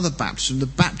there's another baptism, the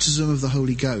baptism of the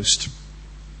Holy Ghost.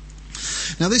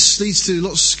 Now this leads to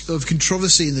lots of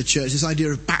controversy in the church, this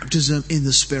idea of baptism in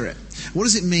the Spirit. What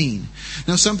does it mean?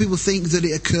 Now some people think that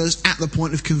it occurs at the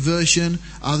point of conversion,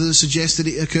 others suggest that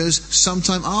it occurs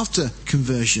sometime after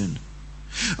conversion.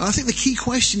 And I think the key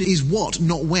question is what,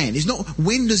 not when. It's not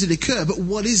when does it occur, but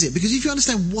what is it? Because if you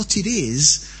understand what it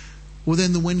is, well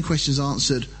then the when question is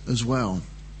answered as well.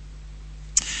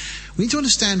 We need to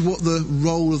understand what the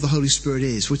role of the Holy Spirit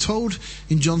is. We're told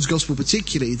in John's Gospel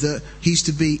particularly that he's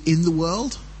to be in the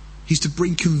world. He's to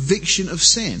bring conviction of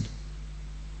sin.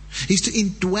 He's to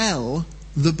indwell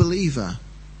the believer.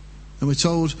 And we're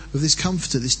told of this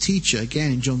comforter, this teacher,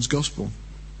 again in John's Gospel.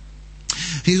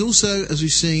 He's also, as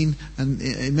we've seen, and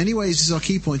in many ways this is our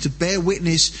key point, to bear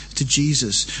witness to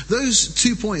Jesus. Those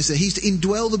 2 points there, he's to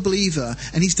indwell the believer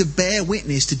and he's to bear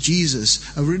witness to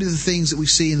Jesus, are really the things that we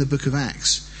see in the book of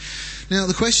Acts. Now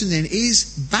the question then,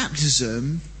 is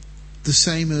baptism the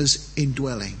same as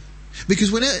indwelling?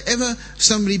 Because whenever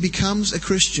somebody becomes a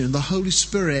Christian, the Holy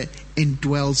Spirit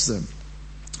indwells them.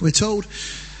 We're told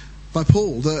by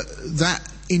Paul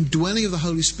that indwelling of the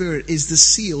Holy Spirit is the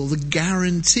seal, the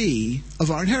guarantee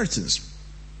of our inheritance.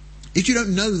 If you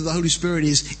don't know that the Holy Spirit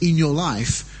is in your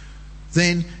life,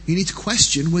 then you need to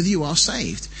question whether you are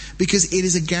saved, because it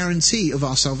is a guarantee of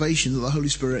our salvation that the Holy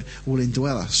Spirit will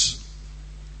indwell us.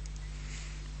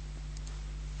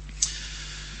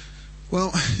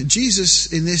 Well,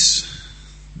 Jesus, in this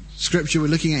scripture we're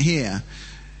looking at here,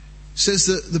 says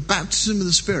that the baptism of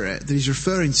the Spirit that he's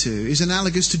referring to is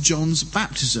analogous to John's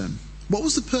baptism. What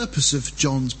was the purpose of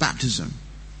John's baptism?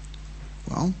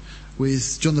 Well,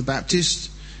 with John the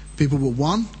Baptist, people were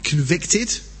 1,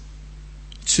 convicted,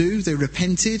 2, they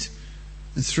repented,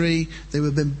 and 3, they were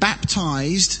then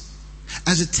baptized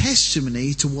as a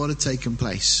testimony to what had taken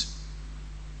place.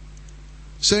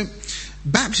 So,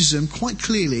 baptism quite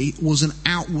clearly was an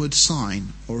outward sign,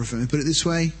 or if I may put it this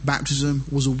way, baptism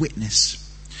was a witness.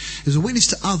 It was a witness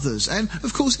to others, and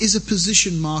of course is a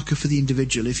position marker for the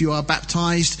individual. If you are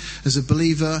baptized as a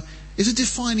believer, it's a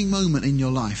defining moment in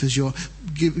your life as you're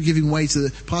giving way to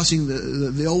passing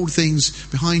the old things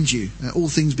behind you, all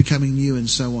things becoming new and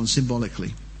so on,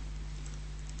 symbolically.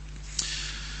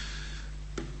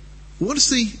 What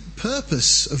is the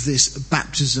purpose of this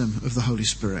baptism of the Holy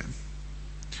Spirit?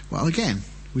 Well, again,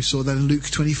 we saw that in Luke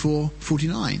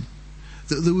 24:49,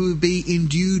 that we would be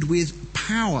endued with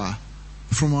power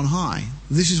from on high.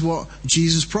 This is what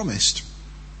Jesus promised.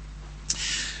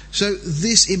 So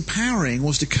this empowering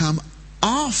was to come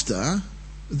after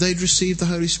they'd received the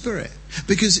Holy Spirit.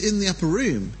 Because in the upper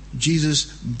room, Jesus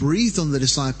breathed on the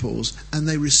disciples and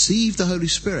they received the Holy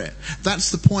Spirit.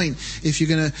 That's the point, if you're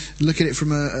going to look at it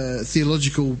from a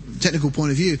theological, technical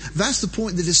point of view, that's the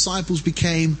point the disciples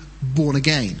became born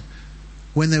again.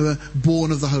 when they were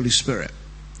born of the Holy Spirit,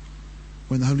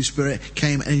 when the Holy Spirit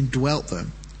came and indwelt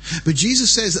them. But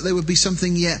Jesus says that there would be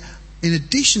something yet in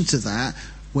addition to that,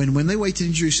 when they waited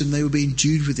in Jerusalem, they would be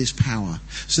endued with this power.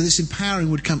 So this empowering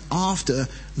would come after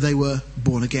they were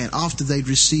born again, after they'd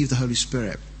received the Holy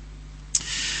Spirit.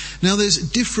 Now there's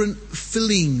different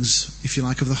fillings, if you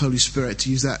like, of the Holy Spirit,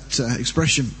 to use that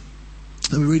expression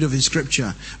that we read of in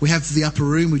Scripture. We have the upper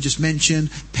room we just mentioned,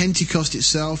 Pentecost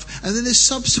itself, and then there's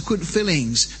subsequent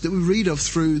fillings that we read of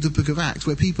through the book of Acts,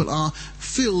 where people are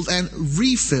filled and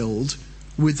refilled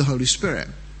with the Holy Spirit.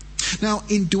 Now,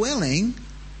 indwelling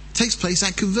takes place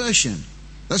at conversion.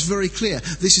 That's very clear.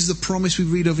 This is the promise we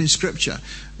read of in Scripture.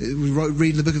 We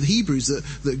read in the book of Hebrews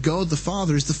that God the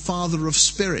Father is the Father of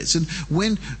spirits. And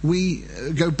when we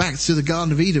go back to the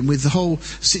Garden of Eden with the whole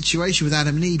situation with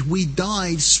Adam and Eve, we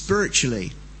died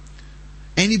spiritually.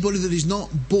 Anybody that is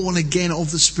not born again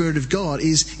of the Spirit of God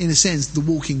is, in a sense, the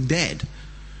walking dead.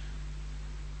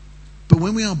 But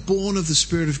when we are born of the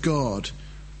Spirit of God,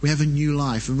 we have a new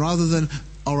life. And rather than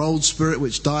our old spirit,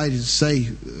 which died, say,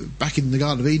 back in the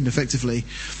Garden of Eden, effectively,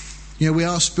 we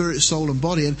are spirit, soul, and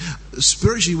body, and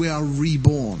spiritually we are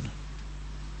reborn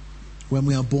when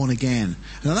we are born again.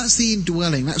 Now that's the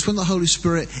indwelling. That's when the Holy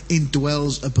Spirit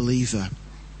indwells a believer.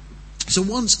 So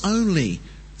once only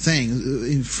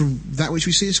thing from that which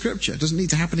we see in Scripture. It doesn't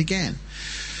need to happen again.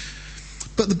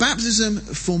 But the baptism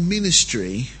for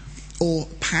ministry, or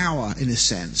power in a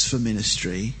sense for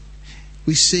ministry,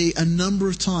 we see a number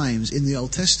of times in the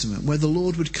Old Testament where the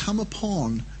Lord would come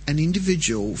upon an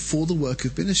individual for the work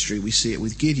of ministry. We see it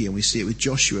with Gideon, we see it with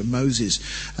Joshua, Moses,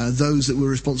 those that were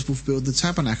responsible for building the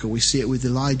tabernacle. We see it with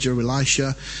Elijah,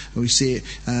 Elisha, we see it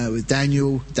with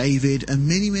Daniel, David, and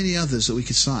many, many others that we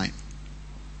could cite.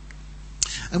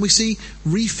 And we see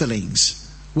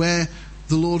refillings where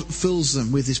the Lord fills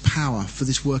them with his power for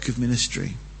this work of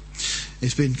ministry.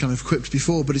 It's been kind of quipped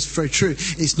before, but it's very true.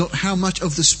 It's not how much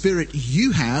of the Spirit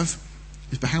you have,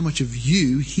 but how much of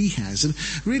you he has. And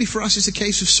really for us it's a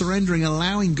case of surrendering,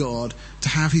 allowing God to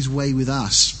have his way with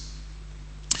us.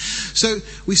 So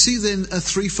we see then a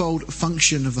threefold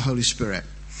function of the Holy Spirit.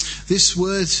 This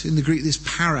word in the Greek, this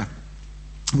para,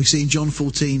 we see in John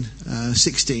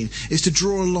 14:16, is to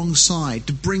draw alongside,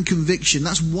 to bring conviction.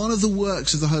 That's one of the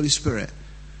works of the Holy Spirit.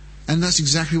 And that's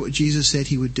exactly what Jesus said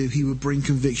he would do. He would bring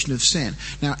conviction of sin.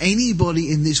 Now,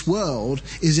 anybody in this world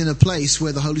is in a place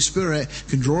where the Holy Spirit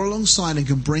can draw alongside and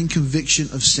can bring conviction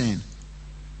of sin.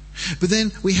 But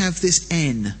then we have this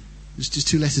N. There's just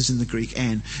two letters in the Greek,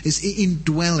 N. It's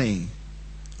indwelling.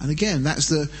 And again, that's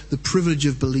the privilege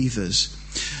of believers.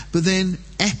 But then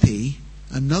epi,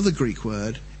 another Greek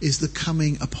word, is the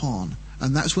coming upon.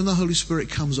 And that's when the Holy Spirit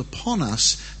comes upon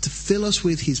us to fill us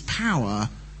with his power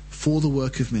for the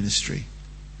work of ministry.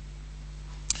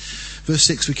 Verse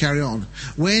 6, we carry on.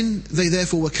 When they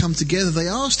therefore were come together, they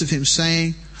asked of him,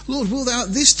 saying, Lord, wilt thou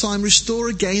at this time restore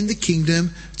again the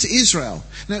kingdom to Israel?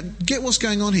 Now, get what's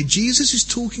going on here. Jesus is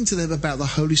talking to them about the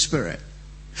Holy Spirit.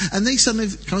 And they suddenly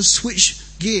kind of switch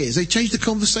gears. They change the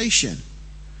conversation.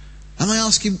 And they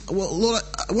ask him, well, Lord,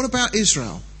 what about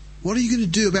Israel? What are you going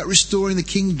to do about restoring the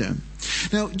kingdom?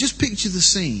 Now, just picture the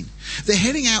scene. They're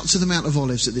heading out to the Mount of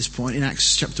Olives at this point in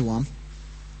Acts chapter 1.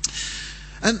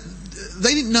 And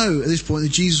they didn't know at this point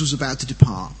that Jesus was about to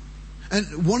depart.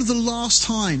 And one of the last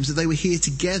times that they were here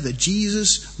together,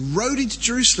 Jesus rode into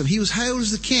Jerusalem. He was hailed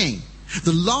as the king.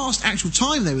 The last actual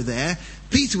time they were there,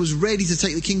 Peter was ready to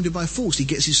take the kingdom by force. He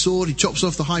gets his sword, he chops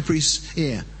off the high priest's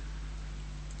ear.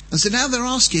 And so now they're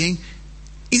asking,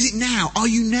 is it now? Are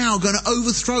you now going to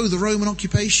overthrow the Roman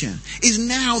occupation? Is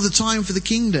now the time for the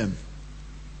kingdom?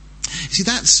 See,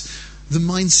 that's the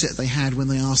mindset they had when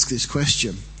they asked this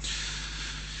question.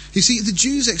 You see, the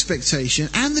Jews' expectation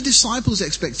and the disciples'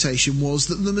 expectation was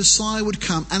that the Messiah would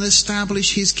come and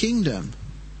establish his kingdom.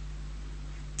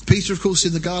 Peter, of course,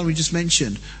 in the garden we just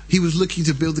mentioned, he was looking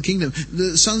to build the kingdom.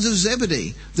 The sons of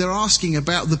Zebedee, they're asking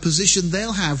about the position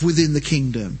they'll have within the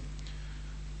kingdom.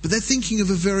 But they're thinking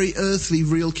of a very earthly,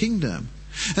 real kingdom.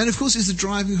 And of course it's the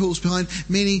driving force behind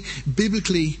many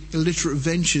biblically illiterate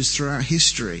ventures throughout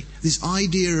history. This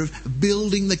idea of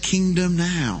building the kingdom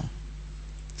now.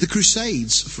 The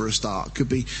Crusades, for a start, could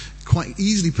be quite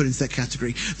easily put into that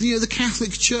category. The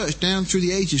Catholic Church down through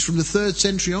the ages, from the 3rd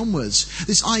century onwards.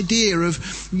 This idea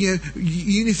of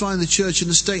unifying the church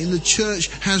and the state, and the church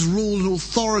has rule and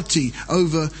authority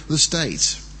over the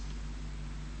state.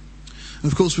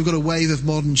 And of course we've got a wave of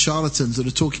modern charlatans that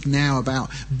are talking now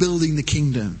about building the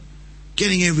kingdom,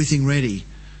 getting everything ready.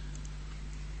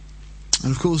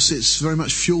 And of course it's very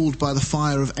much fueled by the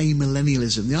fire of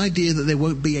amillennialism, the idea that there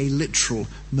won't be a literal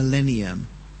millennium.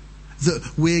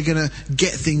 that we're going to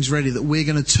get things ready, that we're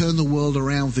going to turn the world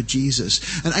around for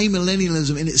Jesus. And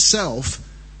amillennialism in itself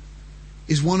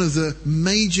is one of the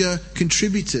major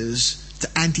contributors to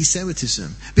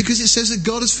anti-Semitism, because it says that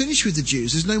God has finished with the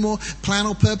Jews. There's no more plan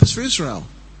or purpose for Israel.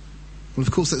 Well,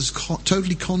 of course, that's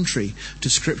totally contrary to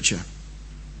Scripture.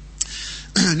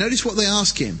 Notice what they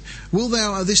ask him. Will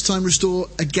thou at this time restore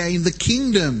again the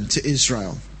kingdom to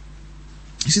Israel?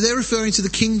 You see, they're referring to the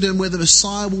kingdom where the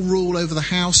Messiah will rule over the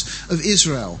house of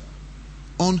Israel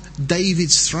on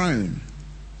David's throne.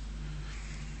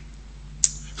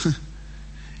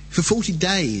 For 40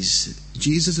 days,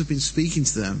 Jesus had been speaking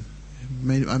to them.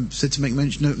 I said to make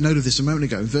note of this a moment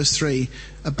ago, verse 3,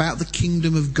 about the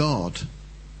kingdom of God.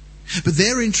 But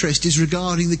their interest is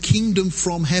regarding the kingdom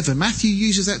from heaven. Matthew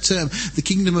uses that term, the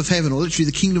kingdom of heaven, or literally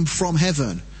the kingdom from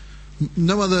heaven.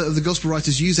 No other of the gospel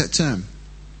writers use that term.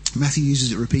 Matthew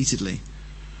uses it repeatedly.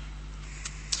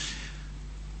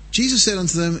 Jesus said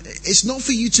unto them, it's not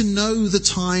for you to know the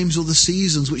times or the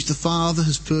seasons which the Father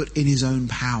has put in his own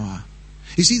power.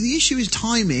 You see, the issue is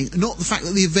timing, not the fact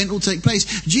that the event will take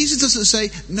place. Jesus doesn't say,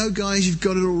 no guys, you've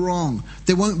got it all wrong.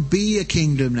 There won't be a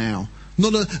kingdom now.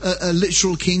 Not a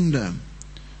literal kingdom.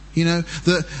 You know,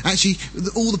 that actually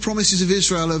all the promises of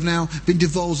Israel have now been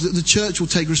divulged, that the church will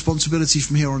take responsibility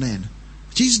from here on in.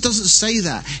 Jesus doesn't say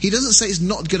that. He doesn't say it's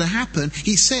not going to happen.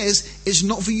 He says it's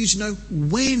not for you to know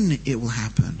when it will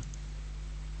happen.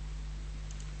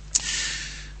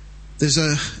 There's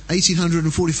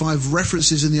 1,845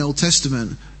 references in the Old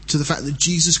Testament to the fact that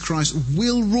Jesus Christ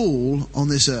will rule on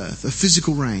this earth, a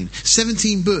physical reign.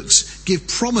 17 books give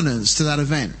prominence to that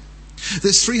event.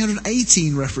 There's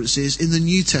 318 references in the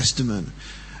New Testament.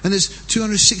 And there's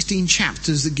 216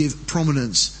 chapters that give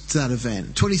prominence to that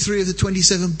event. 23 of the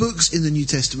 27 books in the New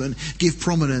Testament give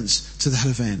prominence to that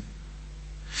event.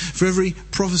 For every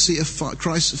prophecy of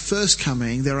Christ's first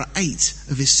coming, there are 8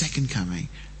 of his second coming.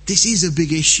 This is a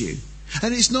big issue.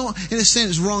 And it's not, in a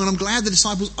sense, wrong. And I'm glad the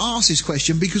disciples asked this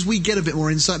question, because we get a bit more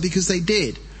insight because they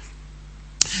did.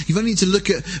 You've only need to look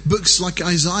at books like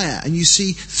Isaiah, and you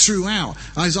see throughout,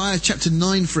 Isaiah chapter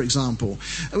 9, for example,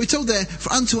 we're told there,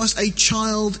 for unto us a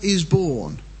child is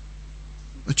born.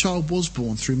 A child was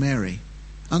born through Mary.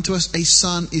 Unto us a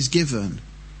son is given,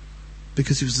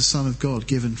 because he was the Son of God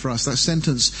given for us. That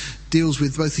sentence deals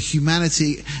with both the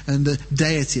humanity and the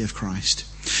deity of Christ.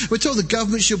 We're told the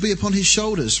government shall be upon his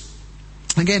shoulders.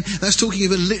 Again, that's talking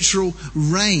of a literal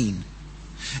reign.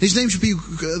 His name should be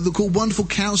called Wonderful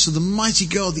Counselor, the Mighty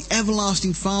God, the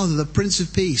Everlasting Father, the Prince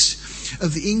of Peace.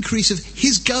 Of the increase of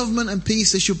his government and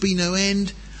peace there shall be no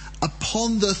end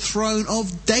upon the throne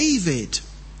of David.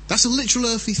 That's a literal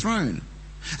earthly throne.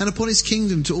 And upon his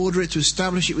kingdom, to order it, to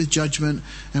establish it with judgment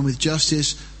and with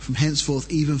justice from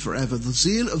henceforth even forever. The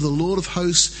zeal of the Lord of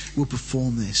hosts will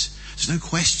perform this. There's no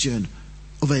question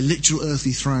of a literal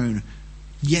earthly throne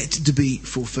yet to be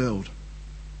fulfilled.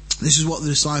 This is what the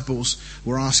disciples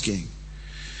were asking.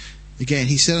 Again,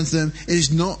 he said unto them, it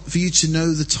is not for you to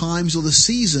know the times or the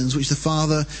seasons which the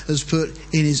Father has put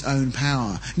in his own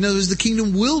power. In other words, the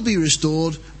kingdom will be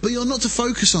restored, but you're not to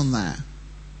focus on that.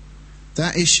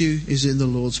 That issue is in the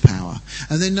Lord's power.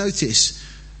 And then notice,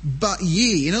 but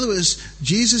ye. In other words,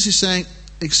 Jesus is saying,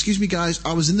 excuse me guys,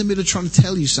 I was in the middle of trying to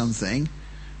tell you something,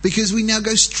 because we now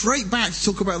go straight back to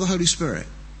talk about the Holy Spirit.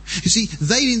 You see,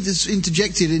 they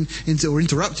interjected or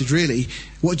interrupted really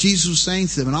what Jesus was saying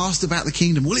to them and asked about the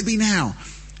kingdom. Will it be now?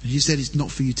 And he said it's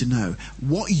not for you to know.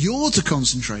 What you're to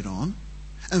concentrate on,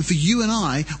 and for you and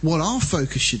I, what our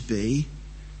focus should be,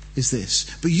 is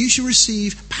this. But you shall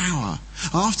receive power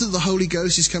after the Holy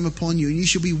Ghost is come upon you, and you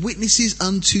shall be witnesses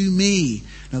unto me.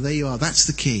 Now there you are, that's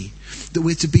the key. That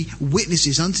we're to be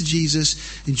witnesses unto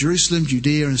Jesus in Jerusalem,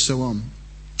 Judea, and so on.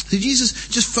 So Jesus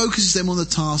just focuses them on the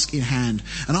task in hand.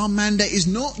 And our mandate is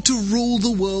not to rule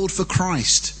the world for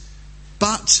Christ,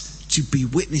 but to be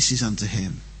witnesses unto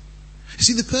him. You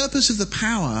see, the purpose of the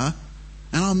power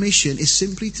and our mission is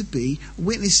simply to be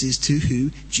witnesses to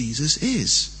who Jesus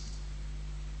is.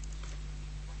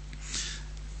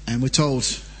 And we're told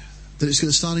that it's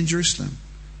going to start in Jerusalem.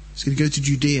 It's going to go to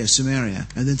Judea, Samaria,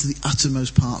 and then to the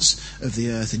uttermost parts of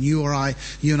the earth. And you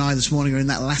and I this morning are in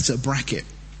that latter bracket.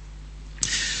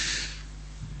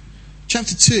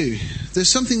 Chapter 2, there's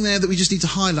something there that we just need to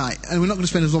highlight, and we're not going to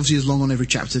spend obviously as long on every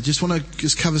chapter. Just want to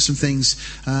just cover some things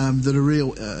that are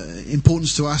real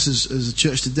importance to us as a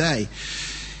church today.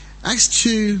 Acts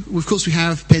 2, of course we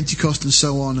have Pentecost and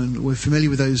so on, and we're familiar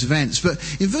with those events. But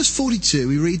in verse 42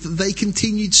 we read that they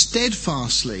continued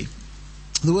steadfastly.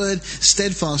 The word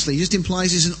steadfastly just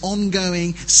implies it's an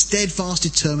ongoing, steadfast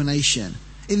determination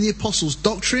in the apostles'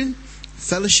 doctrine,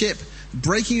 fellowship,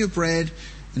 breaking of bread,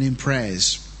 and in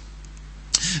prayers.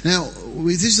 Now,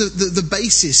 this is the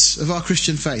basis of our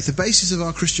Christian faith, the basis of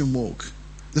our Christian walk,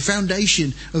 the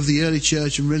foundation of the early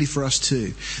church, and really for us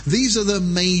too. These are the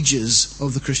majors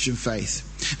of the Christian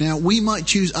faith. Now, we might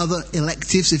choose other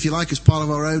electives, if you like, as part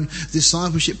of our own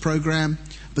discipleship program,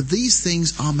 but these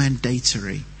things are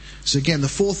mandatory. So again, the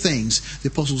four things: the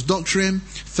apostles' doctrine,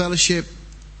 fellowship,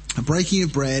 a breaking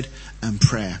of bread, and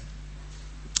prayer.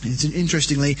 And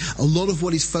interestingly, a lot of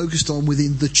what is focused on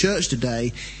within the church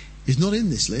today is not in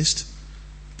this list,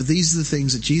 but these are the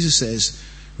things that Jesus says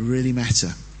really matter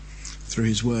through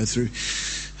his word, through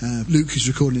Luke, who's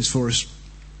recording this for us.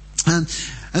 And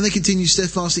they continue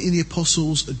steadfastly in the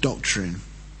apostles' doctrine.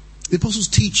 The apostles'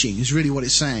 teaching is really what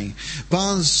it's saying.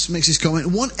 Barnes makes this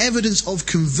comment: one evidence of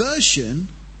conversion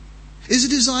is a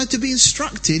desire to be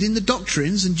instructed in the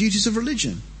doctrines and duties of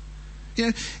religion. You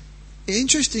know,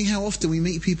 interesting how often we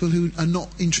meet people who are not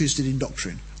interested in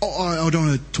doctrine. Oh, I don't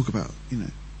want to talk about,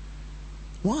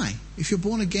 Why? If you're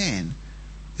born again,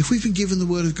 if we've been given the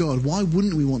Word of God, why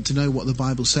wouldn't we want to know what the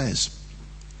Bible says?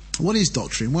 What is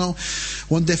doctrine? Well,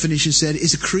 one definition said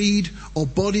it's a creed or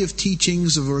body of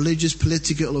teachings of a religious,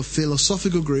 political or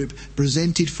philosophical group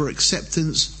presented for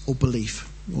acceptance or belief.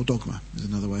 Or dogma is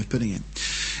another way of putting it.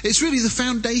 It's really the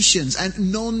foundations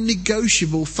and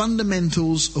non-negotiable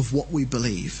fundamentals of what we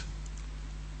believe.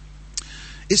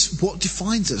 It's what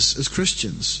defines us as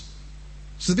Christians.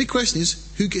 So the big question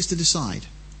is, who gets to decide?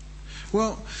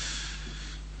 Well,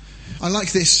 I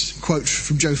like this quote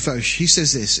from Joe Focht. He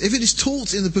says this: if it is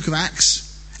taught in the book of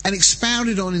Acts and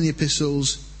expounded on in the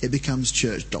epistles, it becomes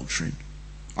church doctrine.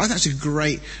 I think that's a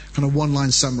great kind of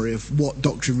one-line summary of what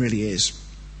doctrine really is.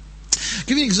 I'll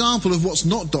give you an example of what's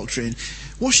not doctrine.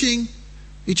 Washing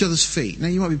each other's feet. Now,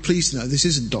 you might be pleased to know this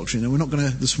isn't doctrine, and we're not going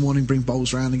to this morning bring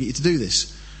bowls around and get you to do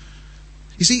this.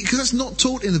 You see, because that's not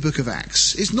taught in the book of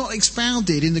Acts. It's not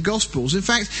expounded in the Gospels. In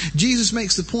fact, Jesus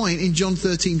makes the point in John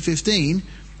 13:15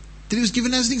 that he was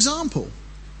given as an example.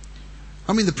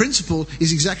 I mean, the principle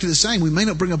is exactly the same. We may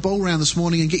not bring a bowl around this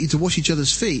morning and get you to wash each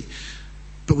other's feet,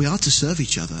 but we are to serve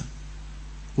each other.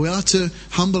 We are to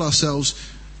humble ourselves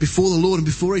before the Lord and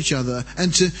before each other,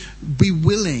 and to be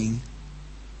willing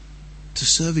to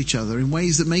serve each other in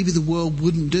ways that maybe the world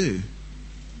wouldn't do.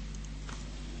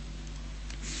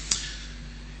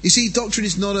 You see, doctrine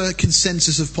is not a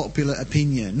consensus of popular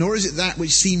opinion, nor is it that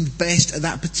which seemed best at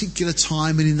that particular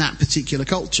time and in that particular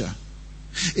culture.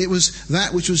 It was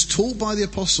that which was taught by the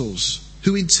apostles,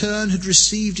 who in turn had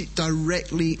received it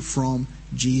directly from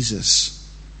Jesus.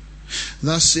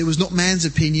 Thus, it was not man's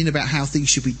opinion about how things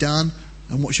should be done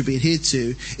and what should be adhered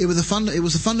to. It was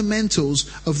the fundamentals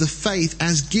of the faith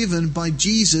as given by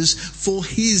Jesus for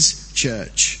his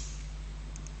church.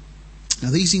 Now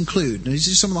these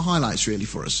are some of the highlights really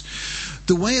for us.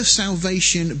 The way of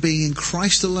salvation being in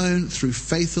Christ alone, through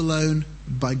faith alone,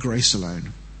 by grace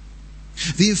alone.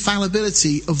 The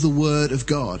infallibility of the Word of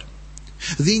God.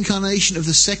 The incarnation of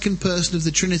the second person of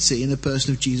the Trinity in the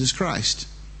person of Jesus Christ.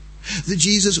 That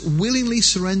Jesus willingly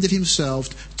surrendered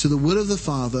himself to the will of the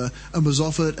Father and was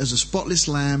offered as a spotless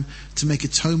lamb to make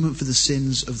atonement for the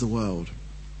sins of the world.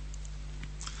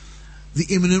 The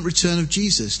imminent return of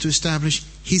Jesus to establish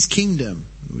his kingdom,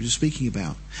 we were just speaking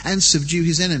about, and subdue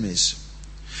his enemies.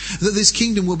 That this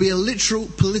kingdom will be a literal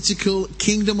political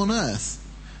kingdom on earth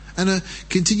and a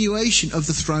continuation of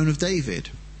the throne of David.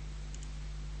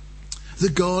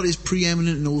 That God is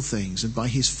preeminent in all things, and by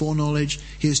his foreknowledge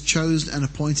he has chosen and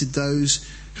appointed those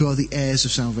who are the heirs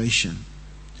of salvation.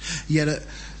 Yet at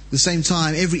the same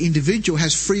time, every individual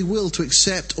has free will to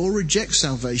accept or reject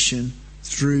salvation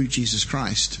through Jesus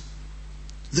Christ.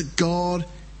 That God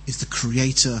is the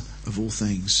creator of all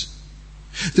things.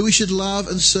 That we should love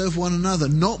and serve one another,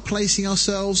 not placing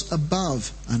ourselves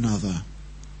above another.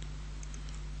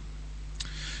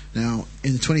 Now,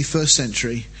 in the 21st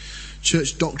century,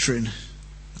 church doctrine,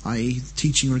 i.e.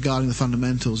 teaching regarding the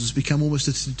fundamentals, has become almost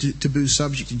a taboo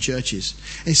subject in churches.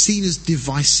 It's seen as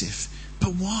divisive.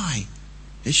 But why?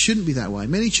 It shouldn't be that way.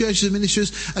 Many churches and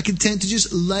ministers are content to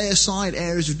just lay aside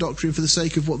areas of doctrine for the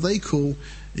sake of what they call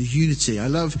unity. I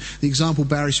love the example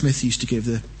Barry Smith used to give,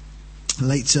 the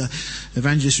late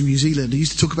evangelist from New Zealand. He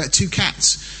used to talk about two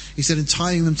cats. He said, and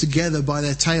tying them together by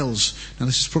their tails. Now,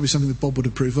 this is probably something that Bob would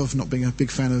approve of, not being a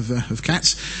big fan of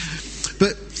cats.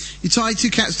 But you tie two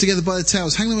cats together by their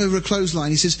tails, hang them over a clothesline.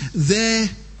 He says, there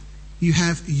you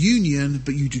have union,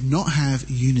 but you do not have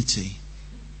unity.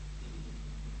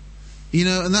 You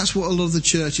know, and that's what a lot of the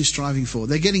church is striving for.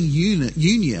 They're getting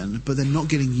union, but they're not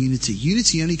getting unity.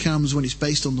 Unity only comes when it's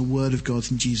based on the Word of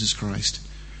God in Jesus Christ.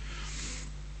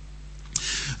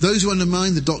 Those who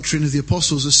undermine the doctrine of the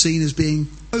apostles are seen as being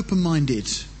open-minded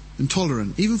and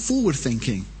tolerant, even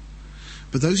forward-thinking.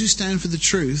 But those who stand for the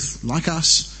truth, like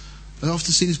us, are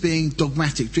often seen as being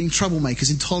dogmatic, being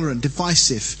troublemakers, intolerant,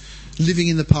 divisive, living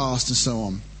in the past and so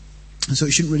on. And so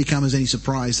it shouldn't really come as any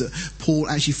surprise that Paul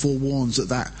actually forewarns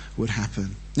that would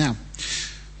happen. Now,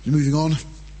 moving on.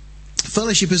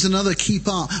 Fellowship is another key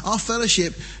part. Our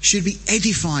fellowship should be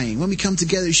edifying. When we come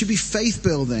together, it should be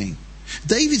faith-building.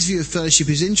 David's view of fellowship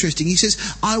is interesting. He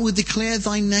says, I will declare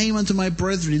thy name unto my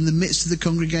brethren in the midst of the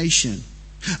congregation.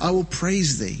 I will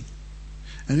praise thee.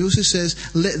 And he also says,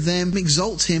 let them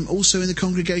exalt him also in the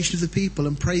congregation of the people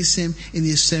and praise him in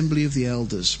the assembly of the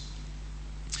elders.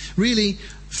 Really,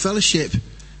 fellowship,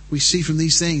 we see from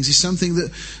these things, is something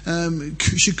that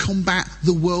should combat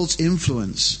the world's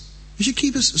influence. It should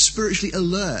keep us spiritually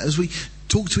alert as we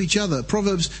talk to each other.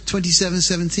 Proverbs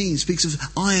 27:17 speaks of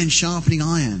iron sharpening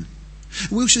iron.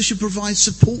 We also should provide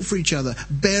support for each other,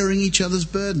 bearing each other's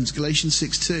burdens, Galatians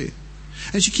 6:2.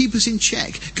 And it should keep us in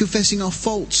check, confessing our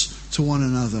faults to one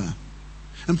another,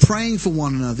 and praying for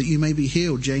one another that you may be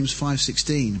healed, James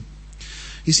 5:16.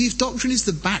 You see, if doctrine is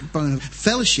the backbone of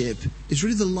fellowship, it's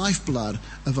really the lifeblood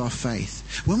of our faith.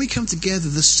 When we come together,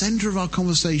 the centre of our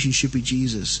conversation should be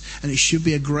Jesus, and it should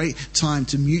be a great time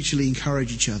to mutually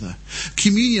encourage each other.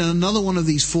 Communion, another one of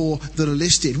these four that are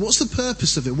listed. What's the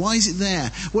purpose of it? Why is it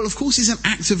there? Well, of course, it's an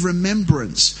act of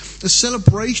remembrance, a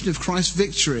celebration of Christ's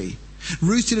victory,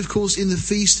 rooted, of course, in the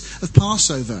feast of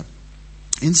Passover,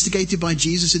 instigated by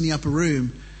Jesus in the upper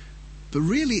room. But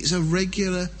really, it's a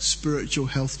regular spiritual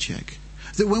health check.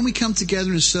 That when we come together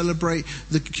and celebrate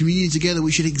the communion together,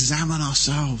 we should examine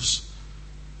ourselves.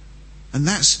 And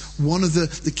that's one of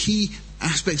the key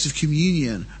aspects of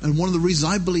communion, and one of the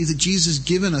reasons I believe that Jesus has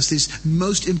given us this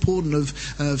most important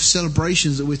of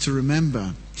celebrations that we're to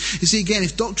remember. You see, again,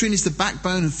 if doctrine is the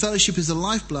backbone and fellowship is the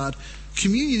lifeblood,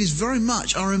 communion is very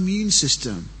much our immune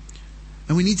system.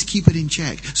 And we need to keep it in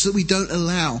check so that we don't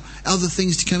allow other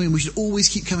things to come in. We should always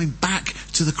keep coming back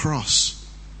to the cross.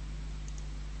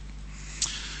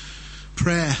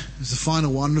 Prayer is the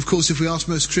final one. And of course, if we ask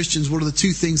most Christians what are the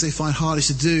two things they find hardest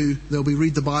to do, they'll be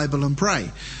read the Bible and pray.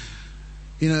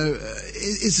 You know,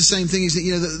 it's the same thing, is that,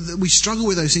 you know, that we struggle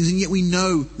with those things, and yet we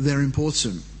know they're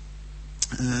important.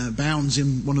 Bounds,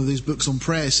 in one of these books on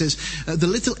prayer, says the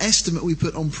little estimate we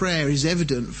put on prayer is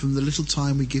evident from the little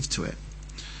time we give to it.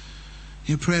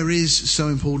 You know, prayer is so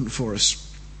important for us.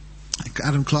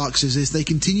 Adam Clark says this: they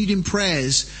continued in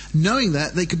prayers, knowing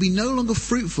that they could be no longer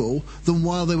fruitful than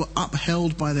while they were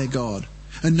upheld by their God,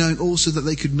 and knowing also that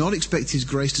they could not expect His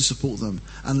grace to support them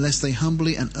unless they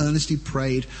humbly and earnestly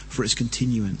prayed for its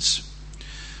continuance.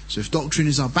 So if doctrine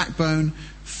is our backbone,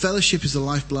 fellowship is the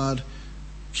lifeblood,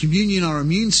 communion our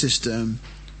immune system,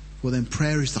 well then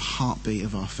prayer is the heartbeat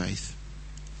of our faith.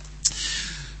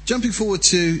 Jumping forward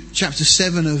to chapter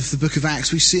 7 of the book of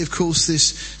Acts, we see, of course, this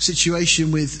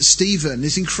situation with Stephen,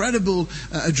 this incredible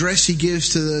address he gives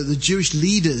to the Jewish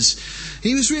leaders.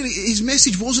 His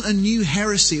message wasn't a new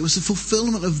heresy, it was the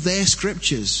fulfillment of their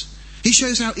scriptures. He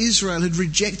shows how Israel had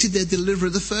rejected their deliverer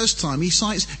the first time. He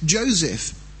cites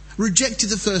Joseph, rejected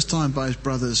the first time by his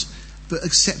brothers, but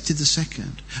accepted the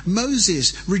second.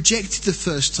 Moses rejected the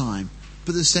first time,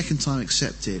 but the second time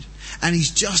accepted. And he's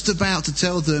just about to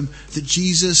tell them that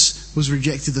Jesus was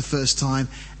rejected the first time,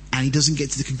 and he doesn't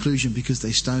get to the conclusion because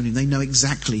they stone him. They know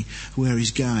exactly where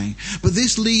he's going. But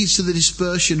this leads to the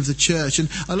dispersion of the church. And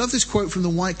I love this quote from the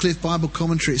Wycliffe Bible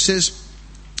Commentary. It says,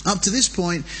 up to this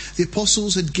point, the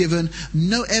apostles had given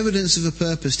no evidence of a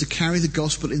purpose to carry the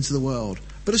gospel into the world,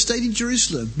 but had stayed in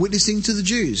Jerusalem, witnessing to the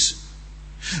Jews.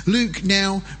 Luke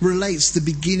now relates the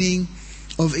beginning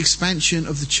of expansion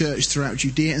of the church throughout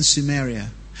Judea and Samaria,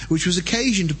 which was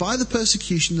occasioned by the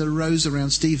persecution that arose around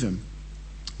Stephen.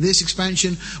 This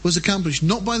expansion was accomplished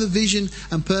not by the vision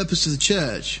and purpose of the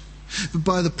church, but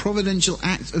by the providential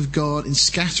act of God in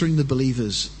scattering the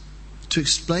believers. To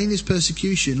explain this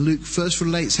persecution, Luke first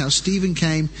relates how Stephen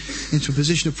came into a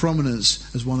position of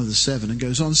prominence as one of the seven, and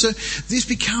goes on. So this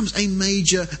becomes a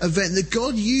major event that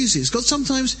God uses. God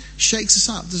sometimes shakes us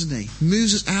up, doesn't he?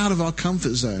 Moves us out of our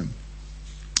comfort zone.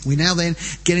 We now then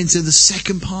get into the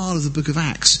second part of the book of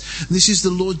Acts. This is the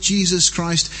Lord Jesus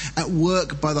Christ at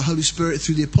work by the Holy Spirit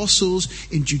through the apostles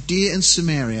in Judea and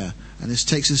Samaria. And this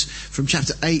takes us from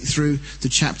chapter 8 through to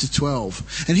chapter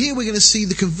 12. And here we're going to see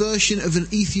the conversion of an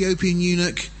Ethiopian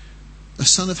eunuch, a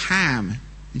son of Ham,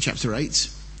 in chapter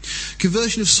 8.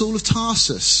 Conversion of Saul of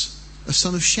Tarsus, a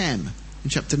son of Shem,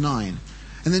 in chapter 9.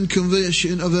 And then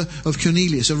conversion of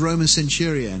Cornelius, a Roman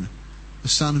centurion, a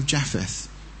son of Japheth,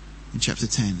 in chapter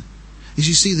 10. As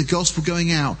you see the gospel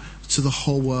going out to the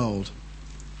whole world.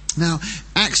 Now,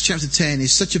 Acts chapter 10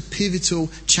 is such a pivotal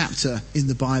chapter in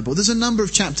the Bible. There's a number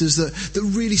of chapters that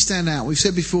really stand out. We've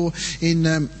said before in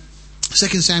 2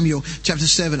 Samuel chapter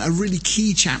 7, a really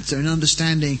key chapter in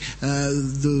understanding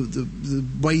the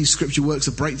way Scripture works,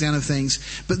 the breakdown of things.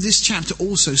 But this chapter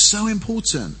also so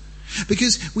important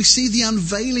because we see the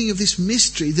unveiling of this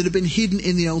mystery that had been hidden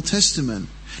in the Old Testament.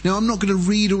 Now, I'm not going to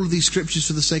read all of these scriptures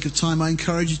for the sake of time. I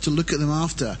encourage you to look at them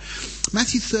after.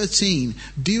 Matthew 13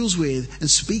 deals with and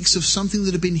speaks of something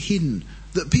that had been hidden,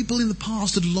 that people in the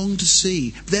past had longed to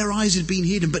see. Their eyes had been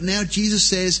hidden, but now Jesus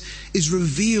says is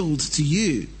revealed to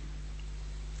you.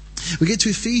 We get to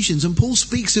Ephesians, and Paul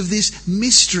speaks of this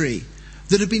mystery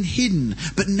that had been hidden,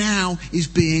 but now is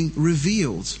being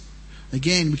revealed.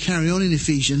 Again, we carry on in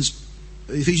Ephesians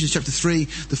chapter 3,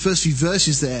 the first few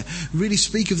verses there really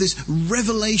speak of this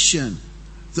revelation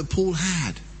that Paul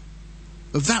had,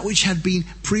 of that which had been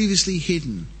previously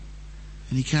hidden.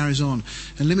 And he carries on.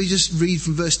 And let me just read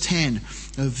from verse 10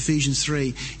 of Ephesians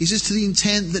 3. He says, to the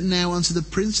intent that now unto the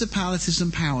principalities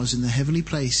and powers in the heavenly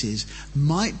places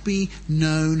might be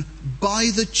known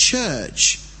by the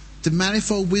church the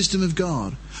manifold wisdom of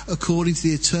God, according to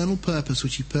the eternal purpose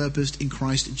which he purposed in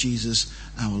Christ Jesus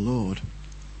our Lord.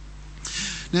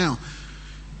 Now,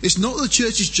 it's not the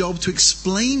church's job to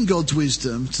explain God's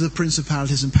wisdom to the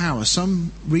principalities and powers.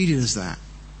 Some read it as that.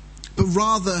 But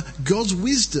rather, God's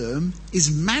wisdom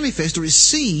is manifest or is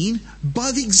seen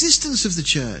by the existence of the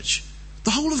church.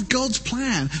 The whole of God's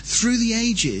plan through the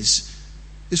ages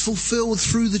is fulfilled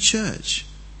through the church.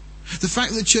 The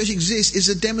fact that the church exists is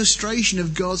a demonstration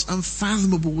of God's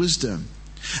unfathomable wisdom.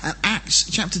 And Acts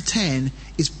chapter 10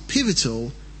 is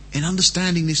pivotal in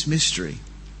understanding this mystery.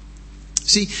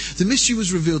 See, the mystery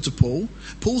was revealed to Paul.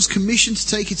 Paul's commissioned to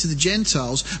take it to the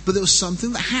Gentiles, but there was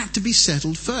something that had to be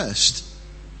settled first.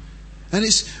 And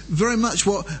it's very much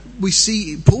what we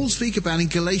see Paul speak about in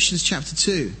Galatians chapter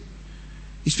 2.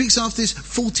 He speaks after this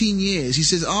 14 years. He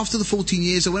says, after the 14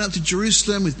 years, I went up to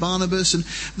Jerusalem with Barnabas. And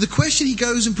the question he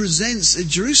goes and presents at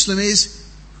Jerusalem is,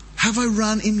 have I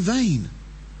run in vain?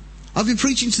 I've been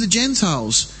preaching to the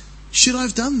Gentiles. Should I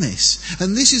have done this?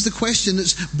 And this is the question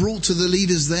that's brought to the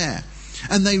leaders there.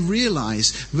 And they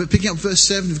realize, picking up verse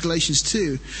 7 of Galatians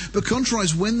 2, but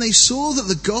contrariwise, when they saw that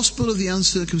the gospel of the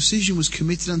uncircumcision was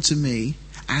committed unto me,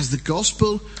 as the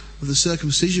gospel of the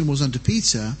circumcision was unto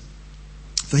Peter,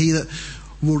 for he that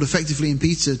ruled effectively in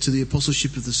Peter to the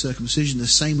apostleship of the circumcision, the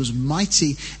same was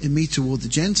mighty in me toward the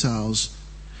Gentiles.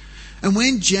 And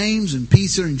when James and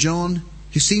Peter and John,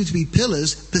 who seemed to be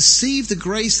pillars, perceived the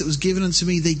grace that was given unto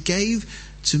me, they gave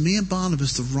to me and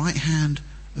Barnabas the right hand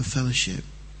of fellowship.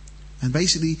 And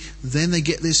basically, then they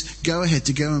get this go-ahead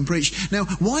to go and preach. Now,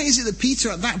 why is it that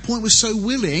Peter at that point was so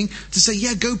willing to say,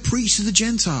 yeah, go preach to the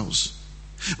Gentiles?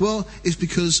 Well, it's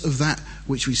because of that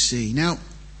which we see. Now,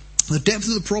 the depth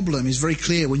of the problem is very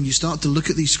clear when you start to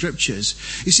look at these scriptures.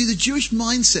 You see, the Jewish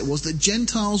mindset was that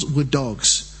Gentiles were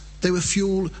dogs. They were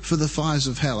fuel for the fires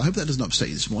of hell. I hope that doesn't upset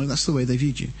you this morning. That's the way they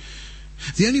viewed you.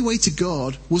 The only way to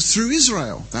God was through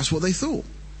Israel. That's what they thought.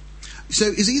 So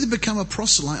it's either become a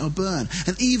proselyte or burn.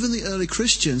 And even the early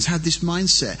Christians had this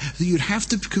mindset that you'd have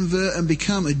to convert and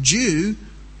become a Jew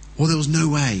or there was no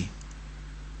way.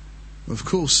 Of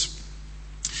course,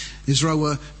 Israel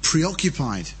were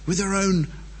preoccupied with their own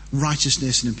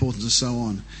righteousness and importance and so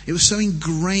on. It was so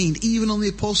ingrained, even on the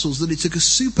apostles, that it took a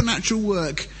supernatural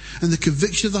work and the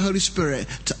conviction of the Holy Spirit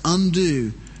to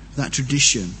undo that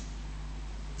tradition.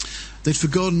 They'd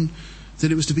forgotten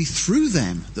that it was to be through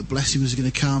them that blessing was going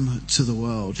to come to the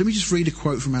world. Let me just read a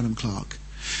quote from Adam Clark.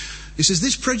 It says,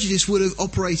 this prejudice would have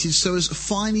operated so as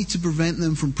finally to prevent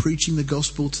them from preaching the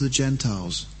gospel to the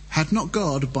Gentiles, had not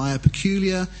God, by a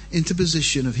peculiar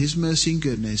interposition of his mercy and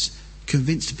goodness,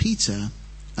 convinced Peter,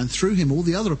 and through him all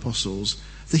the other apostles,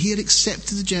 that he had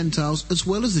accepted the Gentiles as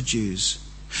well as the Jews,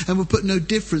 and would put no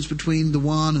difference between the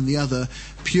one and the other,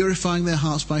 purifying their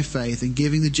hearts by faith and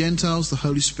giving the Gentiles the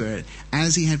Holy Spirit,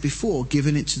 as he had before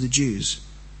given it to the Jews.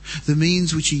 The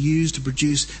means which he used to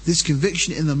produce this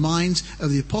conviction in the minds of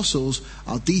the apostles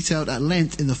are detailed at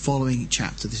length in the following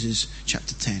chapter. This is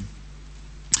chapter 10.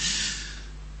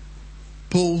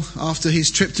 Paul, after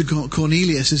his trip to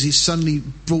Cornelius, as he's suddenly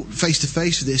brought face to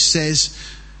face with this, says,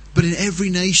 but in every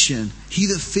nation, he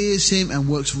that fears him and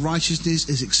works righteousness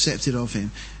is accepted of him.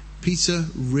 Peter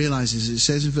realizes, it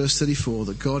says in verse 34,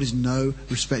 that God is no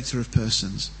respecter of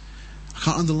persons. I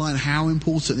can't underline how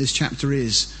important this chapter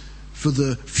is for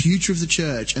the future of the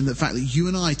church and the fact that you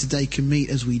and I today can meet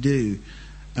as we do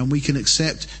and we can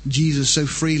accept Jesus so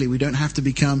freely. We don't have to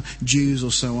become Jews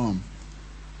or so on.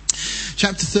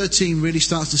 chapter 13 really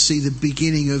starts to see the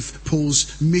beginning of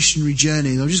Paul's missionary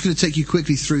journey. I'm just going to take you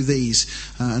quickly through these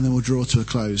and then we'll draw to a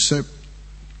close. So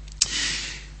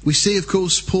we see, of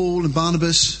course, Paul and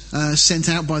Barnabas sent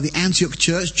out by the Antioch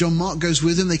church. John Mark goes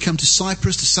with them. They come to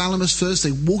Cyprus, to Salamis first.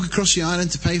 They walk across the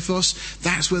island to Paphos.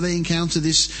 That's where they encounter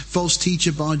this false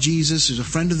teacher, Bar Jesus, who's a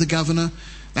friend of the governor.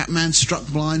 That man struck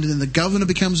blind, and then the governor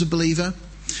becomes a believer.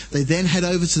 They then head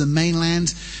over to the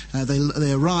mainland.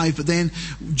 They arrive, but then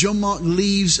John Mark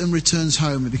leaves and returns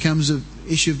home. It becomes an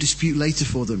issue of dispute later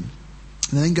for them.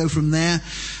 And they then go from there,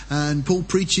 and Paul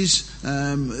preaches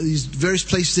these various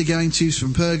places they're going to,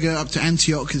 from Perga up to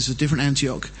Antioch. It's a different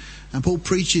Antioch. And Paul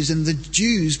preaches, and the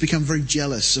Jews become very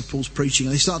jealous of Paul's preaching,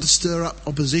 and they start to stir up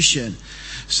opposition.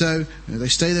 So they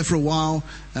stay there for a while,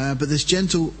 but this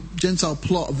Gentile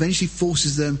plot eventually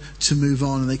forces them to move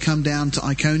on, and they come down to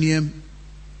Iconium.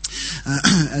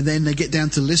 And then they get down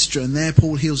to Lystra, and there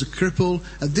Paul heals a cripple.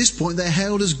 At this point they're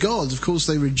hailed as gods. Of course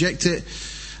they reject it.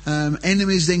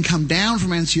 Enemies then come down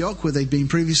from Antioch, where they'd been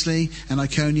previously, and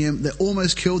Iconium. They're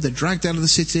almost killed. They're dragged out of the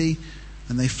city,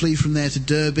 and they flee from there to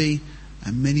Derbe,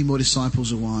 and many more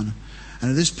disciples are won.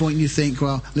 And at this point you think,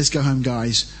 well, let's go home,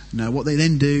 guys. No, what they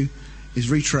then do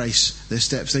is retrace their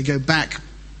steps. They go back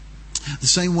the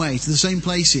same way, to the same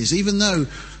places, even though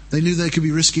they knew they could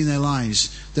be risking their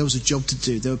lives. There was a job to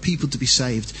do. There were people to be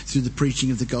saved through the preaching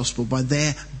of the gospel by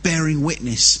their bearing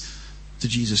witness to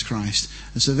Jesus Christ.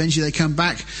 And so eventually they come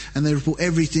back and they report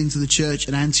everything to the church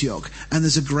at Antioch, and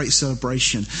there's a great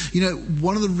celebration. You know,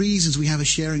 one of the reasons we have a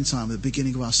sharing time at the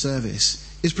beginning of our service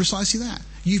is precisely that.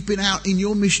 You've been out in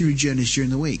your missionary journeys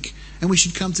during the week, and we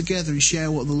should come together and share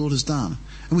what the Lord has done,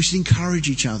 and we should encourage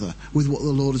each other with what the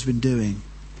Lord has been doing.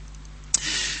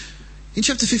 In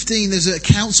chapter 15 there's a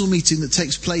council meeting that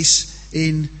takes place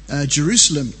in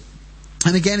Jerusalem.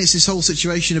 And again, it's this whole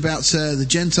situation about the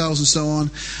Gentiles and so on.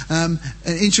 And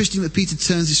interesting that Peter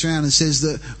turns this around and says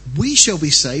that we shall be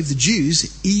saved, the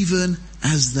Jews, even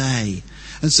as they.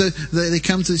 And so they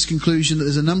come to this conclusion that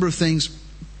there's a number of things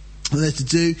they're to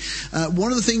do.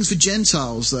 One of the things for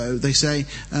Gentiles, though, they say,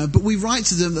 but we write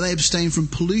to them that they abstain from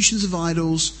pollutions of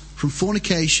idols, from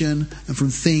fornication, and from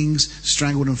things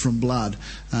strangled and from blood.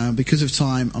 Because of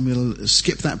time, I'm going to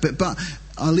skip that bit. But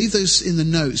I'll leave those in the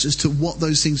notes as to what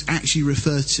those things actually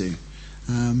refer to.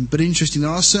 But interesting,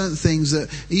 there are certain things that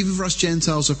even for us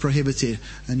Gentiles are prohibited,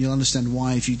 and you'll understand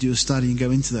why if you do a study and go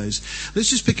into those. Let's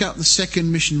just pick up the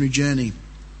second missionary journey.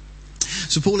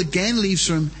 So Paul again leaves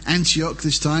from Antioch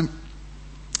this time.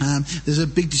 There's a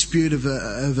big dispute of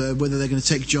whether they're going to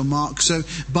take John Mark. So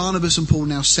Barnabas and Paul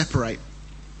now separate.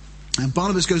 And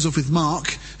Barnabas goes off with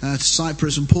Mark to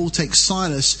Cyprus, and Paul takes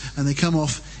Silas, and they come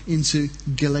off into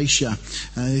Galatia.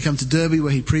 They come to Derbe,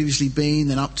 where he'd previously been,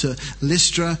 then up to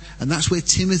Lystra, and that's where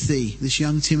Timothy, this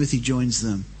young Timothy, joins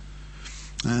them.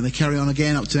 They carry on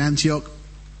again up to Antioch.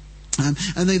 And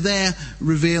they there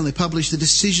reveal, they publish the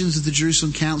decisions of the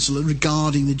Jerusalem Council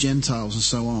regarding the Gentiles and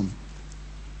so on.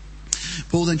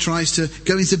 Paul then tries to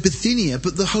go into Bithynia,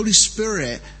 but the Holy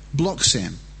Spirit blocks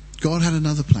him. God had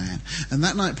another plan. And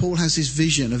that night Paul has this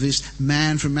vision of this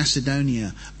man from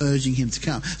Macedonia urging him to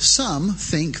come. Some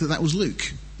think that was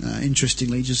Luke,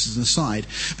 interestingly, just as an aside.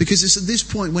 Because it's at this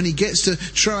point when he gets to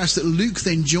Troas that Luke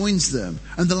then joins them.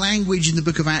 And the language in the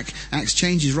book of Acts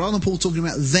changes. Rather than Paul talking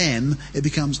about them, it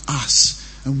becomes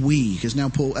us and we. Because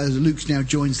now Luke now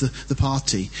joins the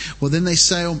party. Well, then they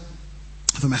sail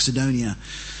for Macedonia.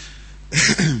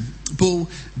 Paul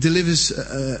delivers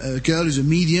a girl who's a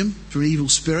medium for an evil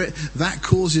spirit. That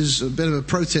causes a bit of a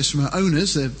protest from her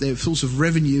owners. Their source of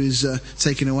revenue is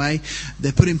taken away.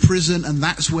 They're put in prison, and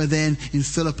that's where then in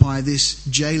Philippi this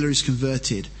jailer is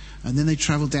converted. And then they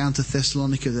travel down to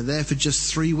Thessalonica. They're there for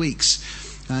just 3 weeks.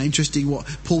 Interesting what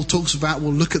Paul talks about.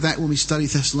 We'll look at that when we study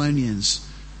Thessalonians.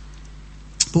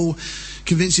 Paul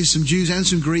convinces some Jews and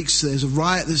some Greeks. There's a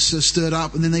riot that's stirred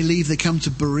up, and then they leave. They come to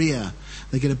Berea.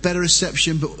 They get a better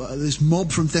reception, but this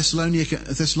mob from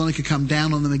Thessalonica come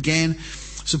down on them again.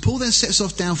 So Paul then sets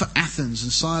off down for Athens,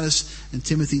 and Silas and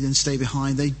Timothy then stay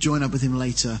behind. They join up with him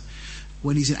later.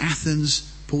 When he's in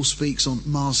Athens, Paul speaks on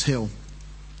Mars Hill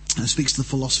and speaks to the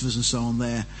philosophers and so on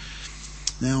there.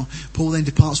 Now, Paul then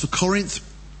departs for Corinth.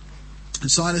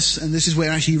 And Silas, and this is where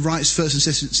actually he writes 1st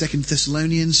and 2nd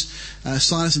Thessalonians.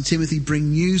 Silas and Timothy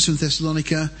bring news from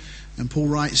Thessalonica. And Paul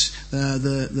writes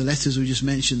the letters we just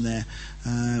mentioned there.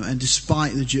 And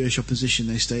despite the Jewish opposition,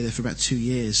 they stay there for about 2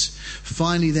 years.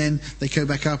 Finally then, they go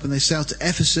back up and they sail to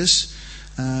Ephesus.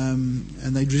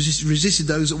 And they resisted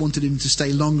those that wanted him to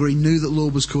stay longer. He knew that the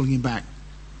Lord was calling him back.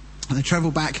 And they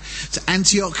travel back to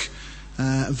Antioch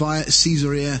via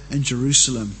Caesarea and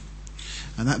Jerusalem.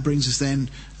 And that brings us then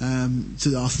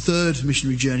to our third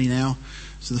missionary journey now.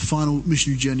 So the final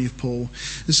missionary journey of Paul.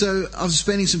 And so after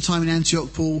spending some time in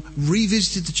Antioch, Paul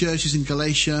revisited the churches in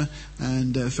Galatia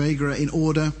and Phrygia in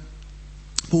order.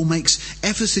 Paul makes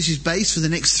Ephesus his base for the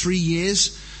next 3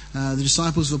 years. The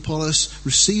disciples of Apollos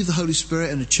receive the Holy Spirit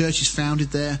and a church is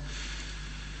founded there.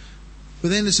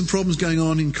 But then there's some problems going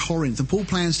on in Corinth. And Paul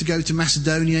plans to go to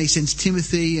Macedonia. He sends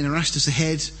Timothy and Erastus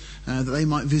ahead that they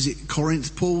might visit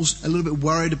Corinth. Paul's a little bit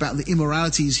worried about the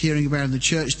immorality he's hearing about in the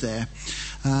church there.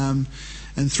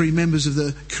 And 3 members of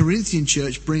the Corinthian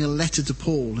church bring a letter to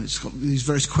Paul. It's got these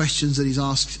various questions that he's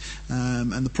asked,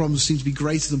 and the problems seem to be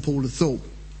greater than Paul had thought.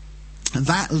 And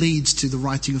that leads to the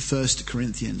writing of 1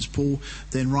 Corinthians. Paul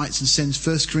then writes and sends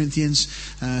 1 Corinthians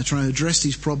trying to address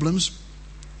these problems.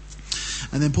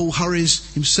 And then Paul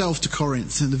hurries himself to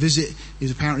Corinth, and the visit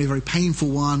is apparently a very painful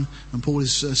one, and Paul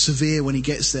is severe when he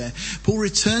gets there. Paul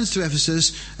returns to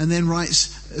Ephesus and then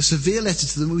writes a severe letter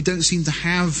to them. We don't seem to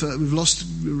have, we've lost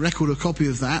a copy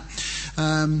of that.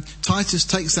 Titus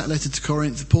takes that letter to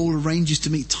Corinth. Paul arranges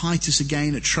to meet Titus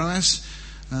again at Troas,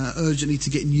 urgently to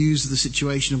get news of the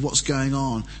situation of what's going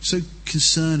on. So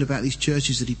concerned about these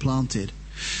churches that he planted.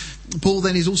 Paul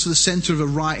then is also the centre of a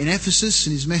riot in Ephesus,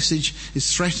 and his message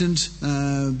is threatened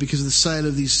because of the sale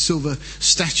of these silver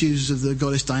statues of the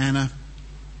goddess Diana.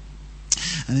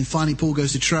 And then finally Paul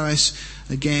goes to Troas,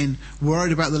 again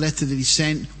worried about the letter that he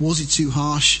sent. Was it too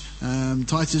harsh?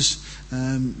 Titus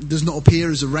does not appear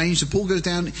as arranged, so Paul goes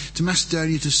down to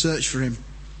Macedonia to search for him.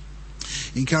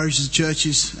 He encourages the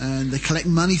churches, and they collect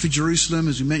money for Jerusalem,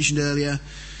 as we mentioned earlier.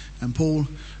 And Paul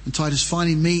and Titus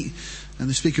finally meet, and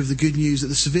they speak of the good news that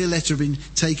the severe letter had been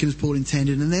taken as Paul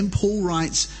intended. And then Paul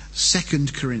writes 2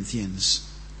 Corinthians,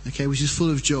 which is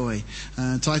full of joy.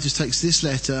 Titus takes this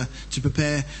letter to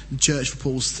prepare the church for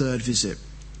Paul's third visit.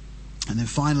 And then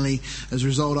finally, as a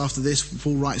result, after this,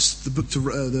 Paul writes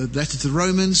the letter to the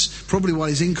Romans, probably while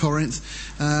he's in Corinth.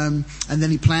 And then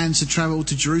he plans to travel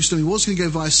to Jerusalem. He was going to go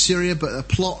via Syria, but a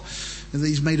plot that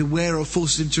he's made aware of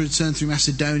forces him to return through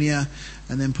Macedonia.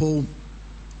 And then Paul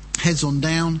heads on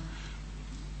down,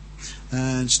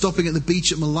 and stopping at the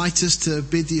beach at Miletus to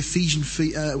bid the Ephesian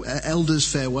elders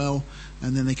farewell.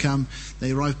 And then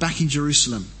they arrive back in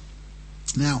Jerusalem.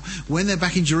 Now, when they're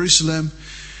back in Jerusalem,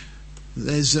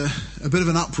 there's a bit of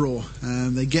an uproar.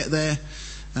 They get there,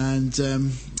 and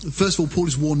first of all, Paul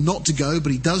is warned not to go,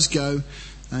 but he does go.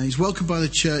 He's welcomed by the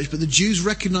church, but the Jews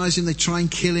recognize him. They try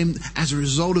and kill him. As a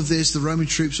result of this, the Roman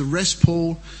troops arrest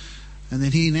Paul, and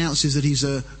then he announces that he's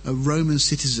a Roman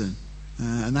citizen.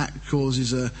 And that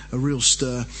causes a real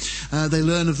stir. They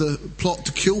learn of the plot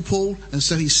to kill Paul, and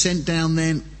so he's sent down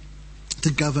then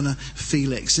to Governor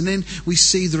Felix. And then we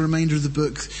see the remainder of the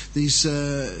book, these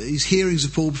hearings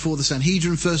of Paul before the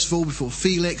Sanhedrin, first of all, before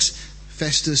Felix,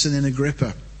 Festus, and then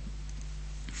Agrippa.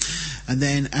 And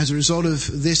then, as a result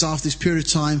of this, after this period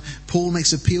of time, Paul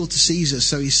makes appeal to Caesar.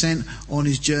 So he's sent on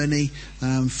his journey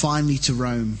finally to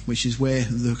Rome, which is where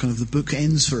the book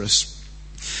ends for us.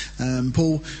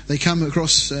 Paul, they come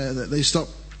across, they stop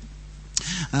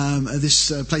at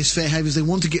this place, Fair Havens. They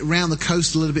want to get round the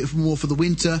coast a little bit more for the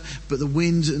winter, but the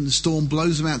wind and the storm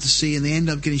blows them out to sea, and they end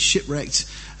up getting shipwrecked,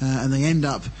 and they end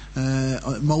up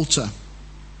at Malta,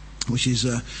 which is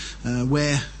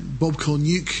where Bob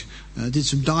Cornuke did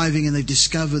some diving, and they've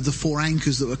discovered the 4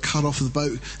 anchors that were cut off of the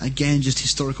boat. Again, just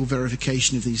historical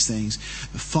verification of these things.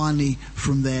 But finally,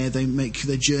 from there, they make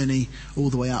their journey all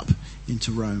the way up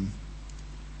into Rome.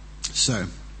 So,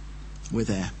 we're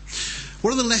there.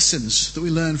 What are the lessons that we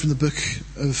learn from the book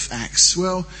of Acts?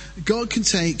 Well, God can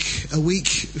take a weak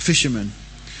fisherman.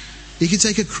 He can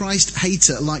take a Christ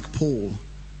hater like Paul. And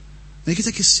he can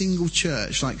take a single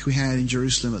church like we had in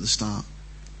Jerusalem at the start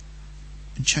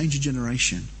and change a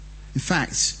generation. In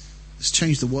fact, it's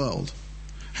changed the world.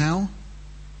 How?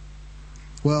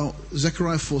 Well,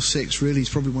 Zechariah 4:6 really is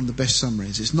probably one of the best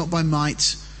summaries. It's not by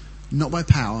might, not by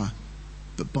power,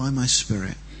 but by my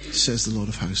Spirit, says the Lord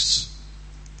of hosts.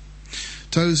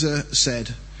 Tozer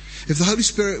said, if the Holy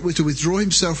Spirit were to withdraw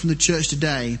himself from the church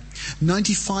today,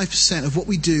 95% of what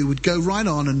we do would go right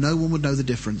on and no one would know the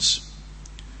difference.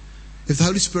 If the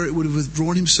Holy Spirit would have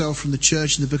withdrawn himself from the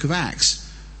church in the book of Acts,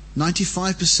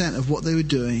 95% of what they were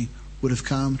doing would have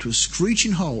come to a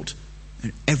screeching halt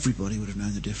and everybody would have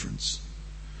known the difference.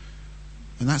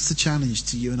 And that's the challenge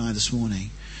to you and I this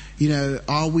morning.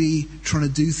 Are we trying to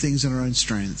do things in our own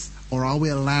strength, or are we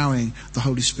allowing the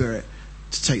Holy Spirit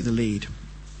to take the lead?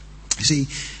 You see,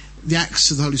 the acts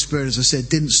of the Holy Spirit, as I said,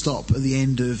 didn't stop at the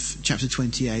end of chapter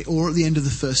 28 or at the end of the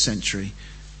first century.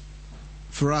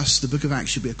 For us, the book of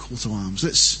Acts should be a call to arms.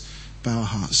 Let's bow our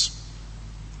hearts.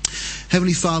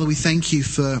 Heavenly Father, we thank you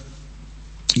for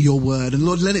your word. And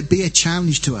Lord, let it be a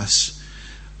challenge to us.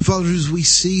 Father, as we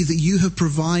see that you have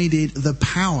provided the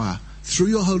power through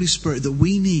your Holy Spirit that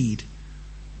we need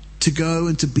to go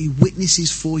and to be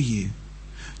witnesses for you,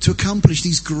 to accomplish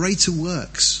these greater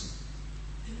works.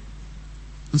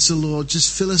 And so, Lord,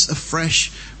 just fill us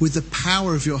afresh with the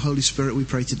power of your Holy Spirit, we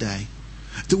pray today,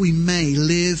 that we may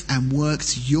live and work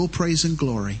to your praise and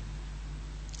glory.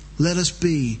 Let us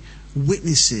be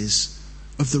witnesses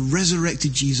of the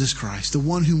resurrected Jesus Christ, the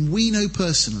one whom we know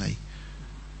personally,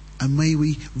 and may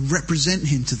we represent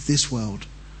him to this world.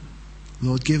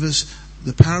 Lord, give us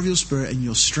the power of your Spirit and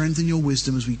your strength and your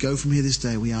wisdom as we go from here this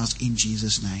day, we ask in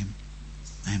Jesus' name.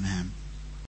 Amen.